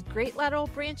 has great lateral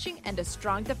branching and a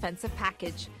strong defensive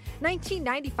package.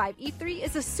 1995 E3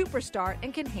 is a superstar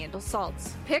and can handle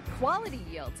salts. Pick quality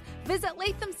yields. Visit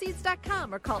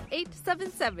LathamSeeds.com or call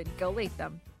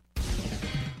 877-GO-LATHAM.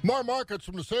 More markets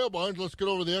from the sale barns. Let's get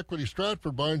over to the Equity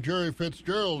Stratford barn. Jerry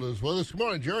Fitzgerald is with us. Good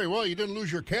morning, Jerry. Well, you didn't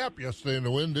lose your cap yesterday in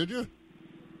the wind, did you?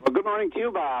 Well, good morning to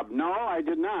you, Bob. No, I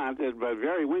did not. It was a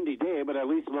very windy day, but at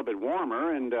least a little bit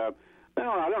warmer. And, well,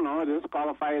 I don't know. Does this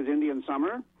qualify as Indian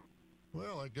summer?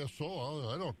 Well, I guess so.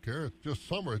 I don't care. It's just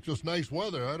summer. It's just nice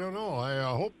weather. I don't know. I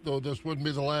hope, though, this wouldn't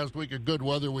be the last week of good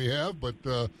weather we have, but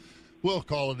we'll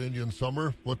call it Indian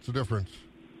summer. What's the difference?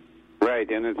 Right,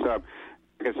 and it's, like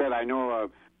I said, I know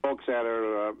folks that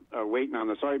are waiting on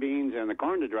the soybeans and the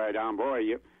corn to dry down.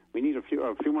 Boy, we need a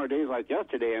few more days like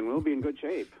yesterday, and we'll be in good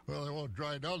shape. Well, they won't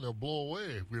dry down. They'll blow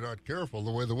away if we're not careful,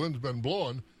 the way the wind's been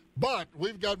blowing. But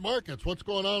we've got markets. What's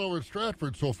going on over at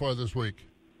Stratford so far this week?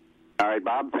 All right,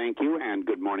 Bob, thank you, and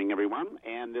good morning, everyone.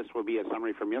 And this will be a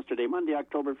summary from yesterday, Monday,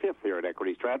 October 5th, here at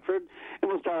Equity Stratford.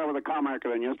 And we'll start out with the cow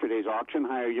market on yesterday's auction.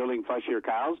 Higher-yielding, fleshier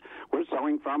cows we're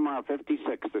selling from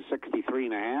 56 to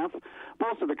 63.5.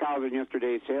 Most of the cows in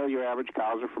yesterday's sale, your average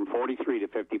cows are from 43 to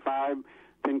 55.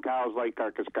 Thin cows, light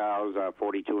carcass cows,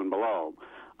 42 and below.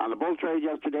 On the bull trade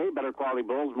yesterday, better quality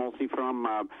bulls, mostly from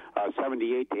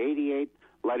 78 to 88.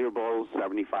 Lighter bulls,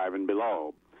 75 and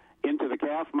below. Into the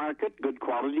calf market, good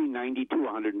quality, 90 to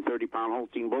 130-pound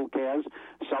Holstein bull calves,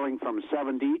 selling from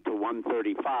 70 to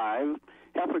 135.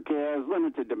 Heifer calves,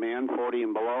 limited demand, 40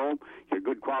 and below. Your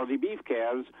good quality beef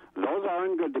calves, those are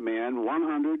in good demand,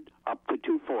 100 up to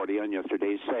 240 on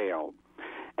yesterday's sale.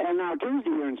 And now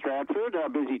Tuesday here in Stratford,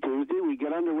 busy Tuesday. We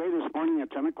get underway this morning at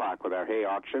 10 o'clock with our hay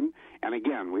auction. And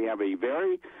again, we have a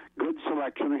very good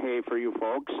selection of hay for you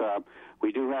folks.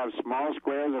 We do have small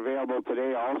squares available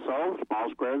today also,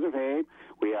 small squares of hay.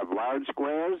 We have large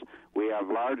squares. We have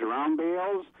large round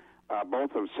bales,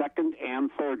 both of second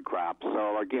and third crop.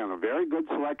 So, again, a very good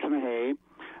selection of hay.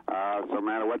 So no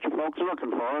matter what you folks are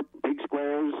looking for, big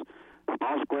squares,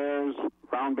 small squares,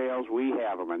 round bales, we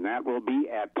have them. And that will be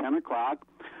at 10 o'clock.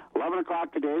 11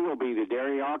 o'clock today will be the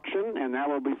dairy auction, and that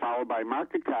will be followed by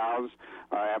market cows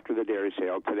after the dairy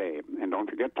sale today. And don't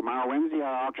forget, tomorrow, Wednesday,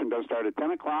 our auction does start at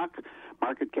 10 o'clock.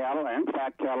 Market cattle and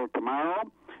fat cattle tomorrow.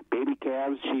 Baby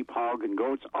calves, sheep, hog, and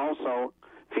goats also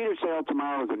feeder sale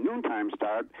tomorrow is a noontime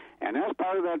start, and as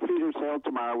part of that feeder sale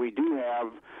tomorrow, we do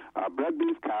have bred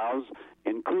beef cows,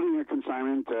 including a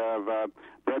consignment of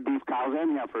bred beef cows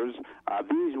and heifers.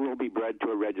 These will be bred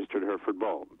to a registered Hereford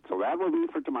bull. So that will be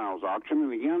for tomorrow's auction.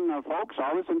 And again, folks,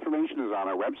 all this information is on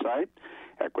our website,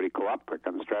 Equity Co-op. Click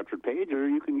on the Stratford page, or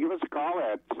you can give us a call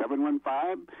at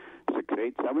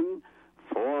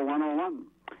 715-687-4101.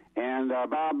 And,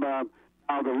 Bob,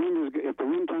 if the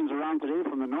wind turns around today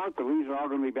from the north, the leaves are all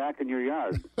going to be back in your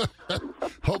yard.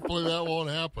 Hopefully that won't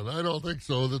happen. I don't think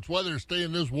so. This weather's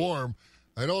staying this warm.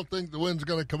 I don't think the wind's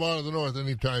going to come out of the north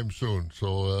anytime soon.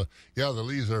 So, the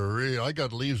leaves are really... I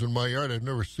got leaves in my yard I've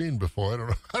never seen before. I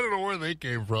don't know where they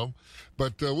came from.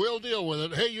 But we'll deal with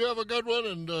it. Hey, you have a good one,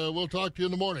 and we'll talk to you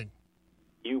in the morning.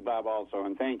 You, Bob, also,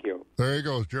 and thank you. There he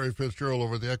goes, Jerry Fitzgerald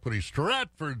over at the Equity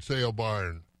Stratford Sale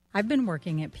Barn. I've been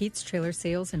working at Pete's Trailer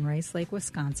Sales in Rice Lake,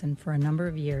 Wisconsin for a number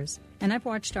of years, and I've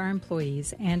watched our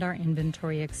employees and our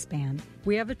inventory expand.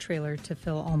 We have a trailer to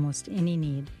fill almost any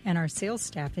need, and our sales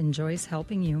staff enjoys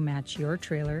helping you match your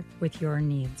trailer with your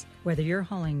needs. Whether you're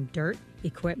hauling dirt,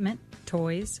 equipment,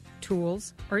 toys,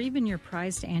 tools, or even your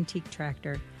prized antique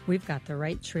tractor, we've got the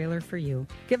right trailer for you.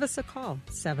 Give us a call,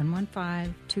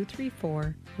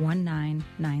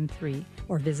 715-234-1993,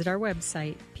 or visit our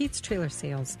website,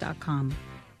 petestrailersales.com.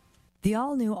 The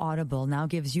all-new Audible now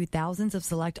gives you thousands of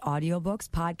select audiobooks,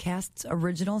 podcasts,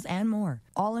 originals, and more,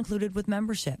 all included with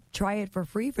membership. Try it for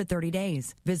free for 30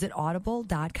 days. Visit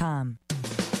audible.com.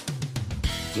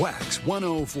 Wax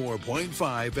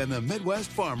 104.5 and the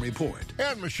Midwest Farm Report.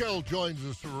 And Michelle joins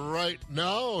us right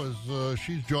now as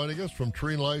she's joining us from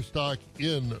Terrain Livestock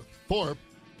in Thorpe.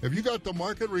 Have you got the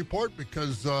market report?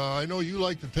 Because I know you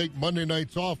like to take Monday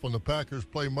nights off when the Packers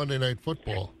play Monday Night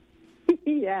Football.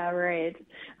 Yeah, right.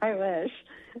 I wish.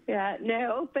 Yeah,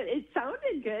 no, but it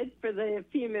sounded good for the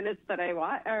few minutes that I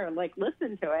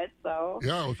listened to it. So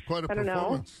yeah, it was quite a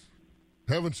performance.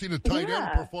 Haven't seen a tight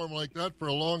end perform like that for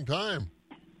a long time.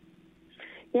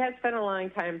 Yeah, it's been a long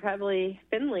time. Probably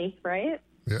Finley, right?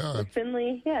 Yeah.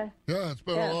 Finley, yeah. Yeah, it's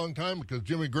been a long time because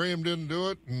Jimmy Graham didn't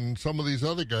do it, and some of these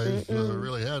other guys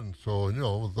really hadn't. So,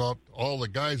 without all the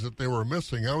guys that they were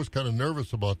missing, I was kind of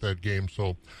nervous about that game.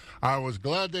 So I was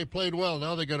glad they played well.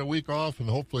 Now they got a week off, and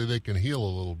hopefully they can heal a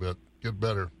little bit, get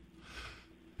better.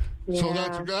 Yeah. So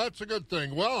that's a good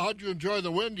thing. Well, how'd you enjoy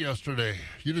the wind yesterday?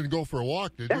 You didn't go for a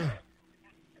walk, did you?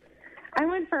 I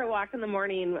went for a walk in the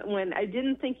morning when I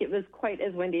didn't think it was quite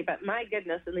as windy, but my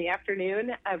goodness, in the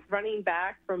afternoon, of running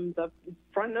back from the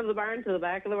front of the barn to the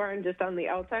back of the barn, just on the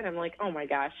outside, I'm like, oh my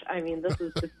gosh! I mean, this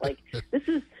is just like this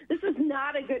is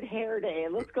not a good hair day.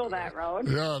 Let's go that road.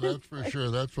 Yeah, that's for sure.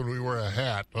 That's when we wear a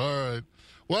hat. All right.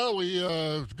 Well,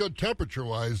 it's good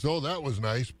temperature-wise, though. That was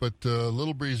nice, but a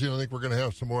little breezy. I think we're going to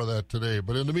have some more of that today.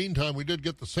 But in the meantime, we did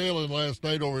get the sale in last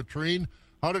night over at Terrain.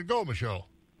 How did it go, Michelle?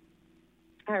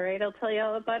 All right, I'll tell you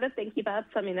all about it. Thank you, Bob.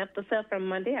 Summing up the sale from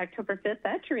Monday, October 5th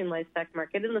at Terrain Livestock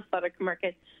Market in the Slaughter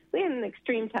Market. We had an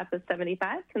extreme top of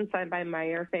 75, consigned by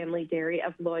Meyer Family Dairy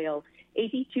of Loyal.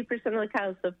 82% of the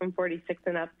cows sold from 46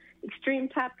 and up. Extreme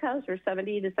top cows were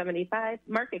 70 to 75.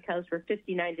 Market cows were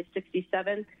 59 to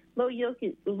 67. Low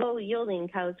yielding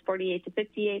cows 48 to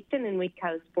 58. Thin and weak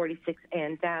cows 46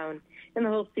 and down. In the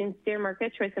Holstein steer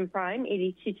market, Choice and Prime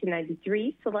 82 to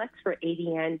 93. Selects were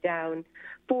 80 and down.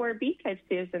 For beef type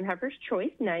steers and heifers,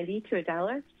 Choice 90 to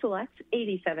 $1. Selects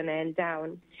 87 and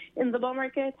down. In the bull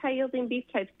market, high yielding beef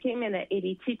types came in at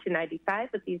 82 to 95,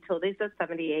 with the utilities at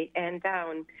 78 and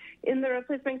down. In the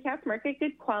replacement calf market,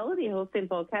 good quality Holstein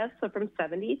bull calves so from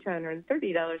 $70 to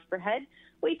 $130 per head.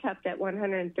 We topped at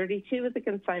 $132 with a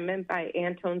consignment by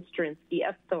Anton Strinsky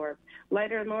of Thorpe.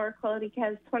 Lighter and lower quality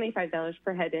calves, $25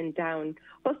 per head and down.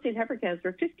 Holstein heifer calves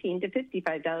were $15 to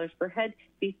 $55 per head.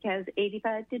 Beef calves,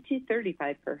 $85 to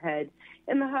 $235 per head.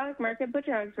 In the hog market,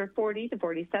 butcher hogs were $40 to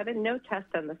 $47. No test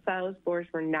on the sows. Boars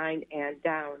were 9 and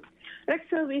down.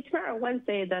 Next will be tomorrow,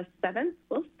 Wednesday the 7th.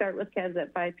 We'll start with calves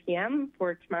at 5 p.m.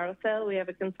 For tomorrow's sale, we have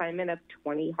a consignment of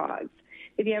 20 hogs.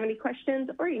 If you have any questions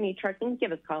or you need trucking,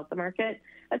 give us a call at the market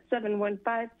at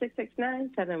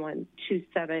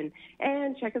 715-669-7127.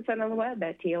 And check us out on the web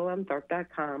at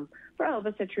TOMthorpe.com. For all of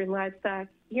us at Terrain Livestock,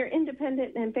 your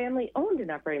independent and family-owned and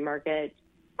operated market,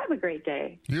 have a great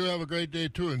day. You have a great day,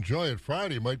 too. Enjoy it.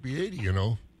 Friday might be 80, I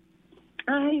know.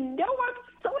 I'm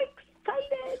so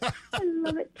excited. I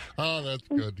love it. Oh, that's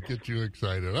good to get you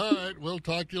excited. All right, we'll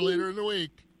talk to you later in the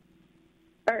week.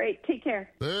 All right, take care.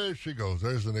 There she goes.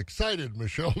 There's an excited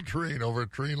Michelle Treen over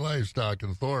at Treen Livestock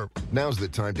in Thorpe. Now's the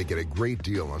time to get a great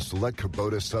deal on select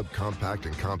Kubota subcompact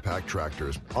and compact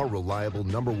tractors. Our reliable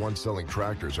 #1 selling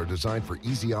tractors are designed for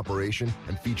easy operation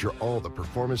and feature all the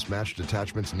performance-matched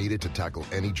attachments needed to tackle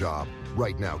any job.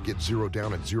 Right now, get 0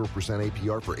 down and 0%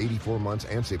 APR for 84 months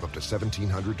and save up to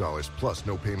 $1,700, plus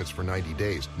no payments for 90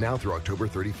 days. Now through October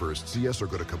 31st. See us or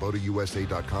go to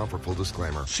KubotaUSA.com for full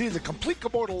disclaimer. See the complete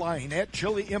Kubota line at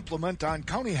Chili Implement on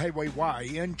County Highway Y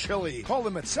in Chili. Call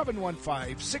them at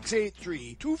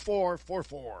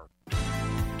 715-683-2444.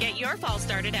 Get your fall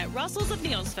started at Russell's of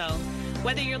Neilsville.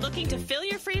 Whether you're looking to fill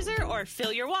your freezer or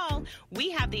fill your wall, we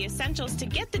have the essentials to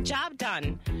get the job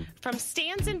done. From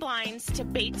stands and blinds to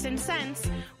baits and scents,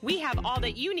 we have all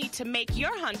that you need to make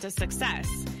your hunt a success.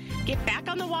 Get back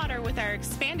on the water with our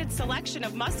expanded selection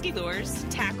of musky lures,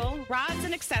 tackle, rods,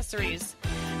 and accessories.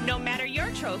 No matter your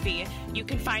trophy, you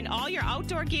can find all your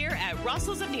outdoor gear at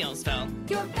Russell's of Neilsville.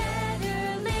 Your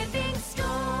better living store.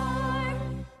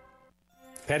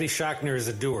 Patty Shockner is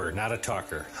a doer, not a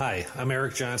talker. Hi, I'm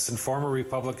Eric Johnson, former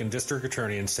Republican District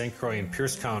Attorney in St. Croix and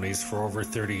Pierce counties for over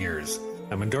 30 years.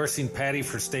 I'm endorsing Patty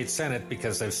for State Senate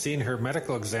because I've seen her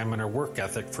medical examiner work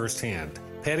ethic firsthand.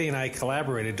 Patty and I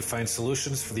collaborated to find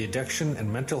solutions for the addiction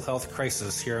and mental health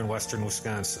crisis here in western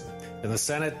Wisconsin. In the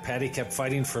Senate, Patty kept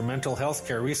fighting for mental health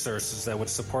care resources that would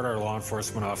support our law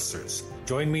enforcement officers.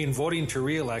 Join me in voting to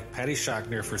re-elect Patty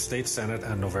Shockner for State Senate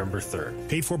on November 3rd.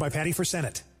 Paid for by Patty for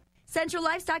Senate. Central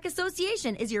Livestock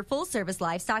Association is your full-service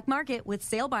livestock market with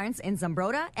sale barns in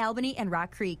Zumbrota, Albany, and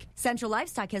Rock Creek. Central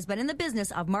Livestock has been in the business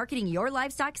of marketing your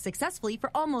livestock successfully for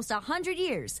almost 100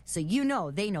 years, so you know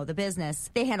they know the business.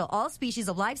 They handle all species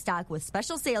of livestock with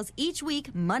special sales each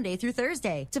week, Monday through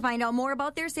Thursday. To find out more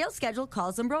about their sales schedule,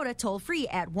 call Zumbrota toll-free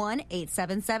at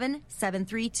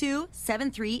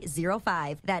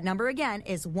 1-877-732-7305. That number again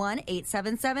is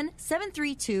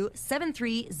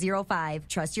 1-877-732-7305.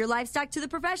 Trust your livestock to the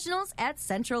professionals at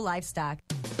Central Livestock.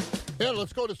 Yeah,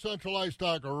 let's go to Central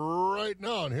Livestock right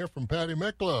now and hear from Patty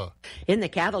Mikla. In the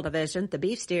cattle division, the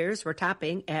beef steers were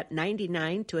topping at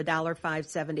 $99 to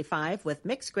 $1.575, with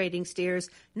mixed grading steers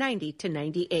 $90 to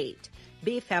 $98.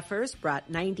 Beef heifers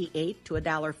brought $98 to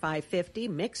 $1.550,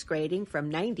 mixed grading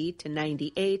from $90 to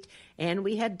 $98, and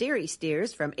we had dairy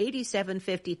steers from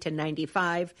 $87.50 to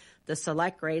 $95. The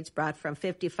select grades brought from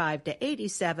 $55 to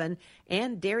 $87,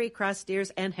 and dairy cross steers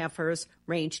and heifers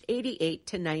ranged $88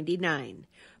 to $99.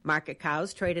 Market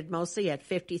cows traded mostly at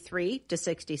 $53 to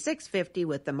 $66.50,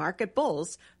 with the market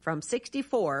bulls from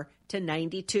 $64 to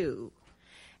 $92.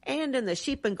 And in the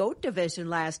sheep and goat division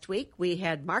last week, we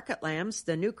had market lambs.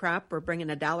 The new crop were bringing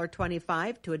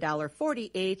 $1.25 to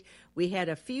 $1.48. We had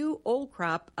a few old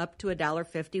crop up to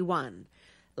 $1.51.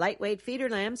 Lightweight feeder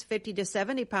lambs, 50 to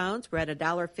 70 pounds, were at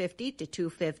 $1.50 to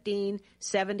 $2.15.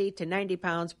 70 to 90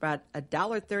 pounds brought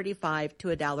 $1.35 to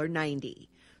 $1.90.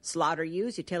 Slaughter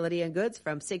ewes, utility and goods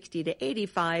from 60 to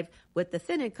 85, with the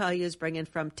thin and cull ewes bringing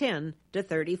from 10 to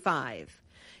 35.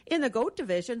 In the goat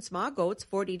division, small goats,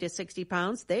 40 to 60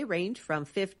 pounds, they range from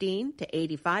 $15 to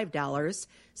 $85.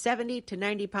 70 to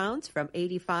 90 pounds from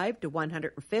 $85 to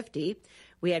 $150.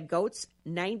 We had goats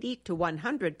 90 to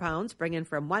 100 pounds, bringing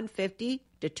from $150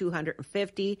 to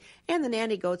 $250, and the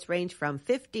nanny goats range from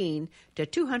 $15 to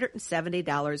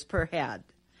 $270 per head.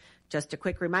 Just a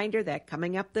quick reminder that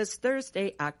coming up this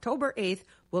Thursday, October 8th,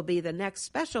 will be the next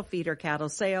special feeder cattle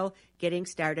sale, getting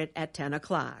started at 10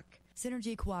 o'clock.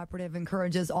 Synergy Cooperative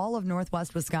encourages all of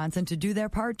Northwest Wisconsin to do their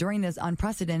part during this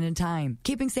unprecedented time,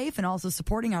 keeping safe and also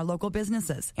supporting our local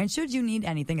businesses. And should you need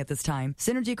anything at this time,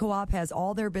 Synergy Co-op has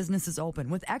all their businesses open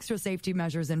with extra safety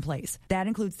measures in place. That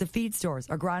includes the feed stores,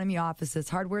 agronomy offices,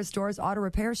 hardware stores, auto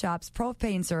repair shops,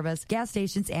 propane service, gas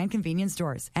stations, and convenience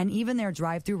stores, and even their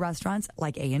drive-through restaurants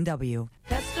like A&W.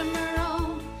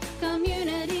 Customer-owned,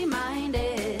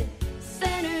 community-minded,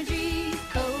 Synergy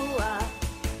Co-op.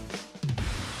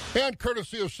 And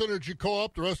courtesy of Synergy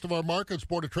Co-op, the rest of our markets,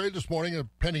 Board of Trade this morning, a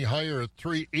penny higher at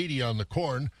 $3.80 on the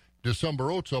corn. December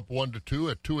oats up 1 to 2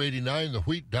 at $2.89. The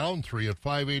wheat down 3 at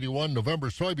 $5.81. November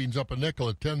soybeans up a nickel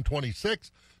at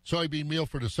 $10.26. Soybean meal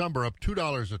for December up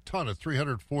 $2 a ton at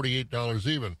 $348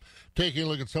 even. Taking a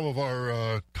look at some of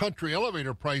our country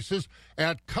elevator prices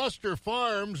at Custer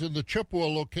Farms in the Chippewa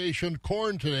location,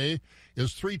 corn today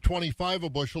is $3.25 a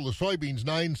bushel. The soybeans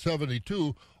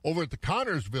 $9.72. Over at the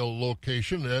Connorsville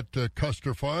location at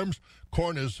Custer Farms,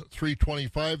 corn is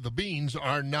 $3.25. The beans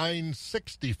are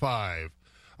 $9.65.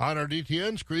 On our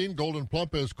DTN screen, Golden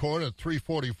Plump is corn at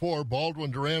 $3.44. Baldwin,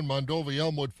 Durand, Mondovi,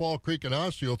 Elmwood, Fall Creek, and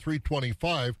Osseo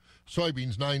 $3.25.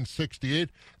 Soybeans $9.68.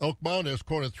 Elk Mound has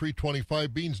corn at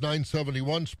 $3.25. Beans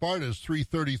 $9.71. Sparta is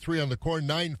 $3.33 on the corn.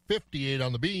 $9.58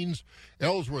 on the beans.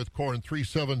 Ellsworth corn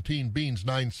 $3.17. Beans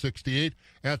 $9.68.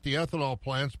 At the ethanol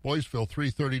plants, Boyceville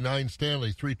 $3.39.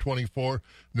 Stanley $3.24.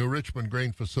 New Richmond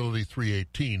Grain Facility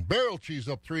 $3.18. Barrel cheese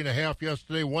up 3.5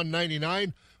 yesterday,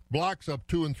 $1.99. Blocks up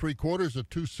 2 3/4 at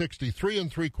 $2.63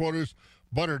 3/4.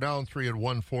 Butter down 3 at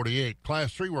 $1.48.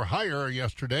 Class 3 were higher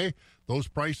yesterday. Those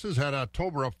prices had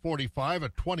October up 45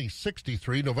 at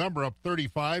 $20.63. November up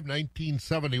 35,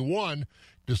 $19.71.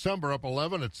 December up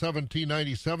 11 at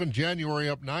 $17.97. January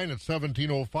up 9 at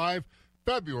 $17.05.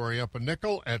 February up a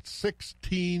nickel at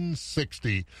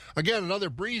 $16.60. Again, another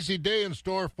breezy day in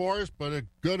store for us, but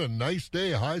a nice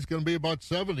day. High's going to be about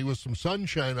 70 with some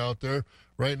sunshine out there.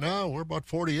 Right now, we're about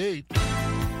 48.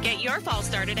 Get your fall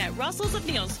started at Russell's of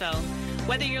Neilsville.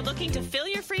 Whether you're looking to fill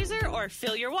your freezer or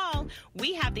fill your wall,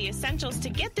 we have the essentials to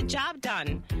get the job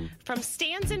done. From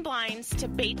stands and blinds to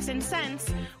baits and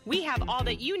scents, we have all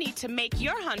that you need to make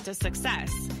your hunt a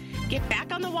success. Get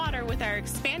back on the water with our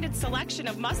expanded selection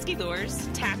of musky lures,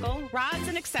 tackle, rods,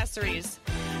 and accessories.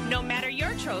 No matter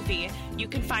your trophy, you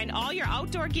can find all your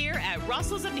outdoor gear at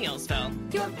Russell's of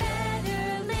Neilsville. Your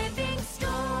better living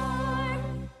store.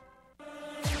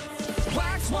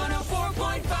 Wax 104.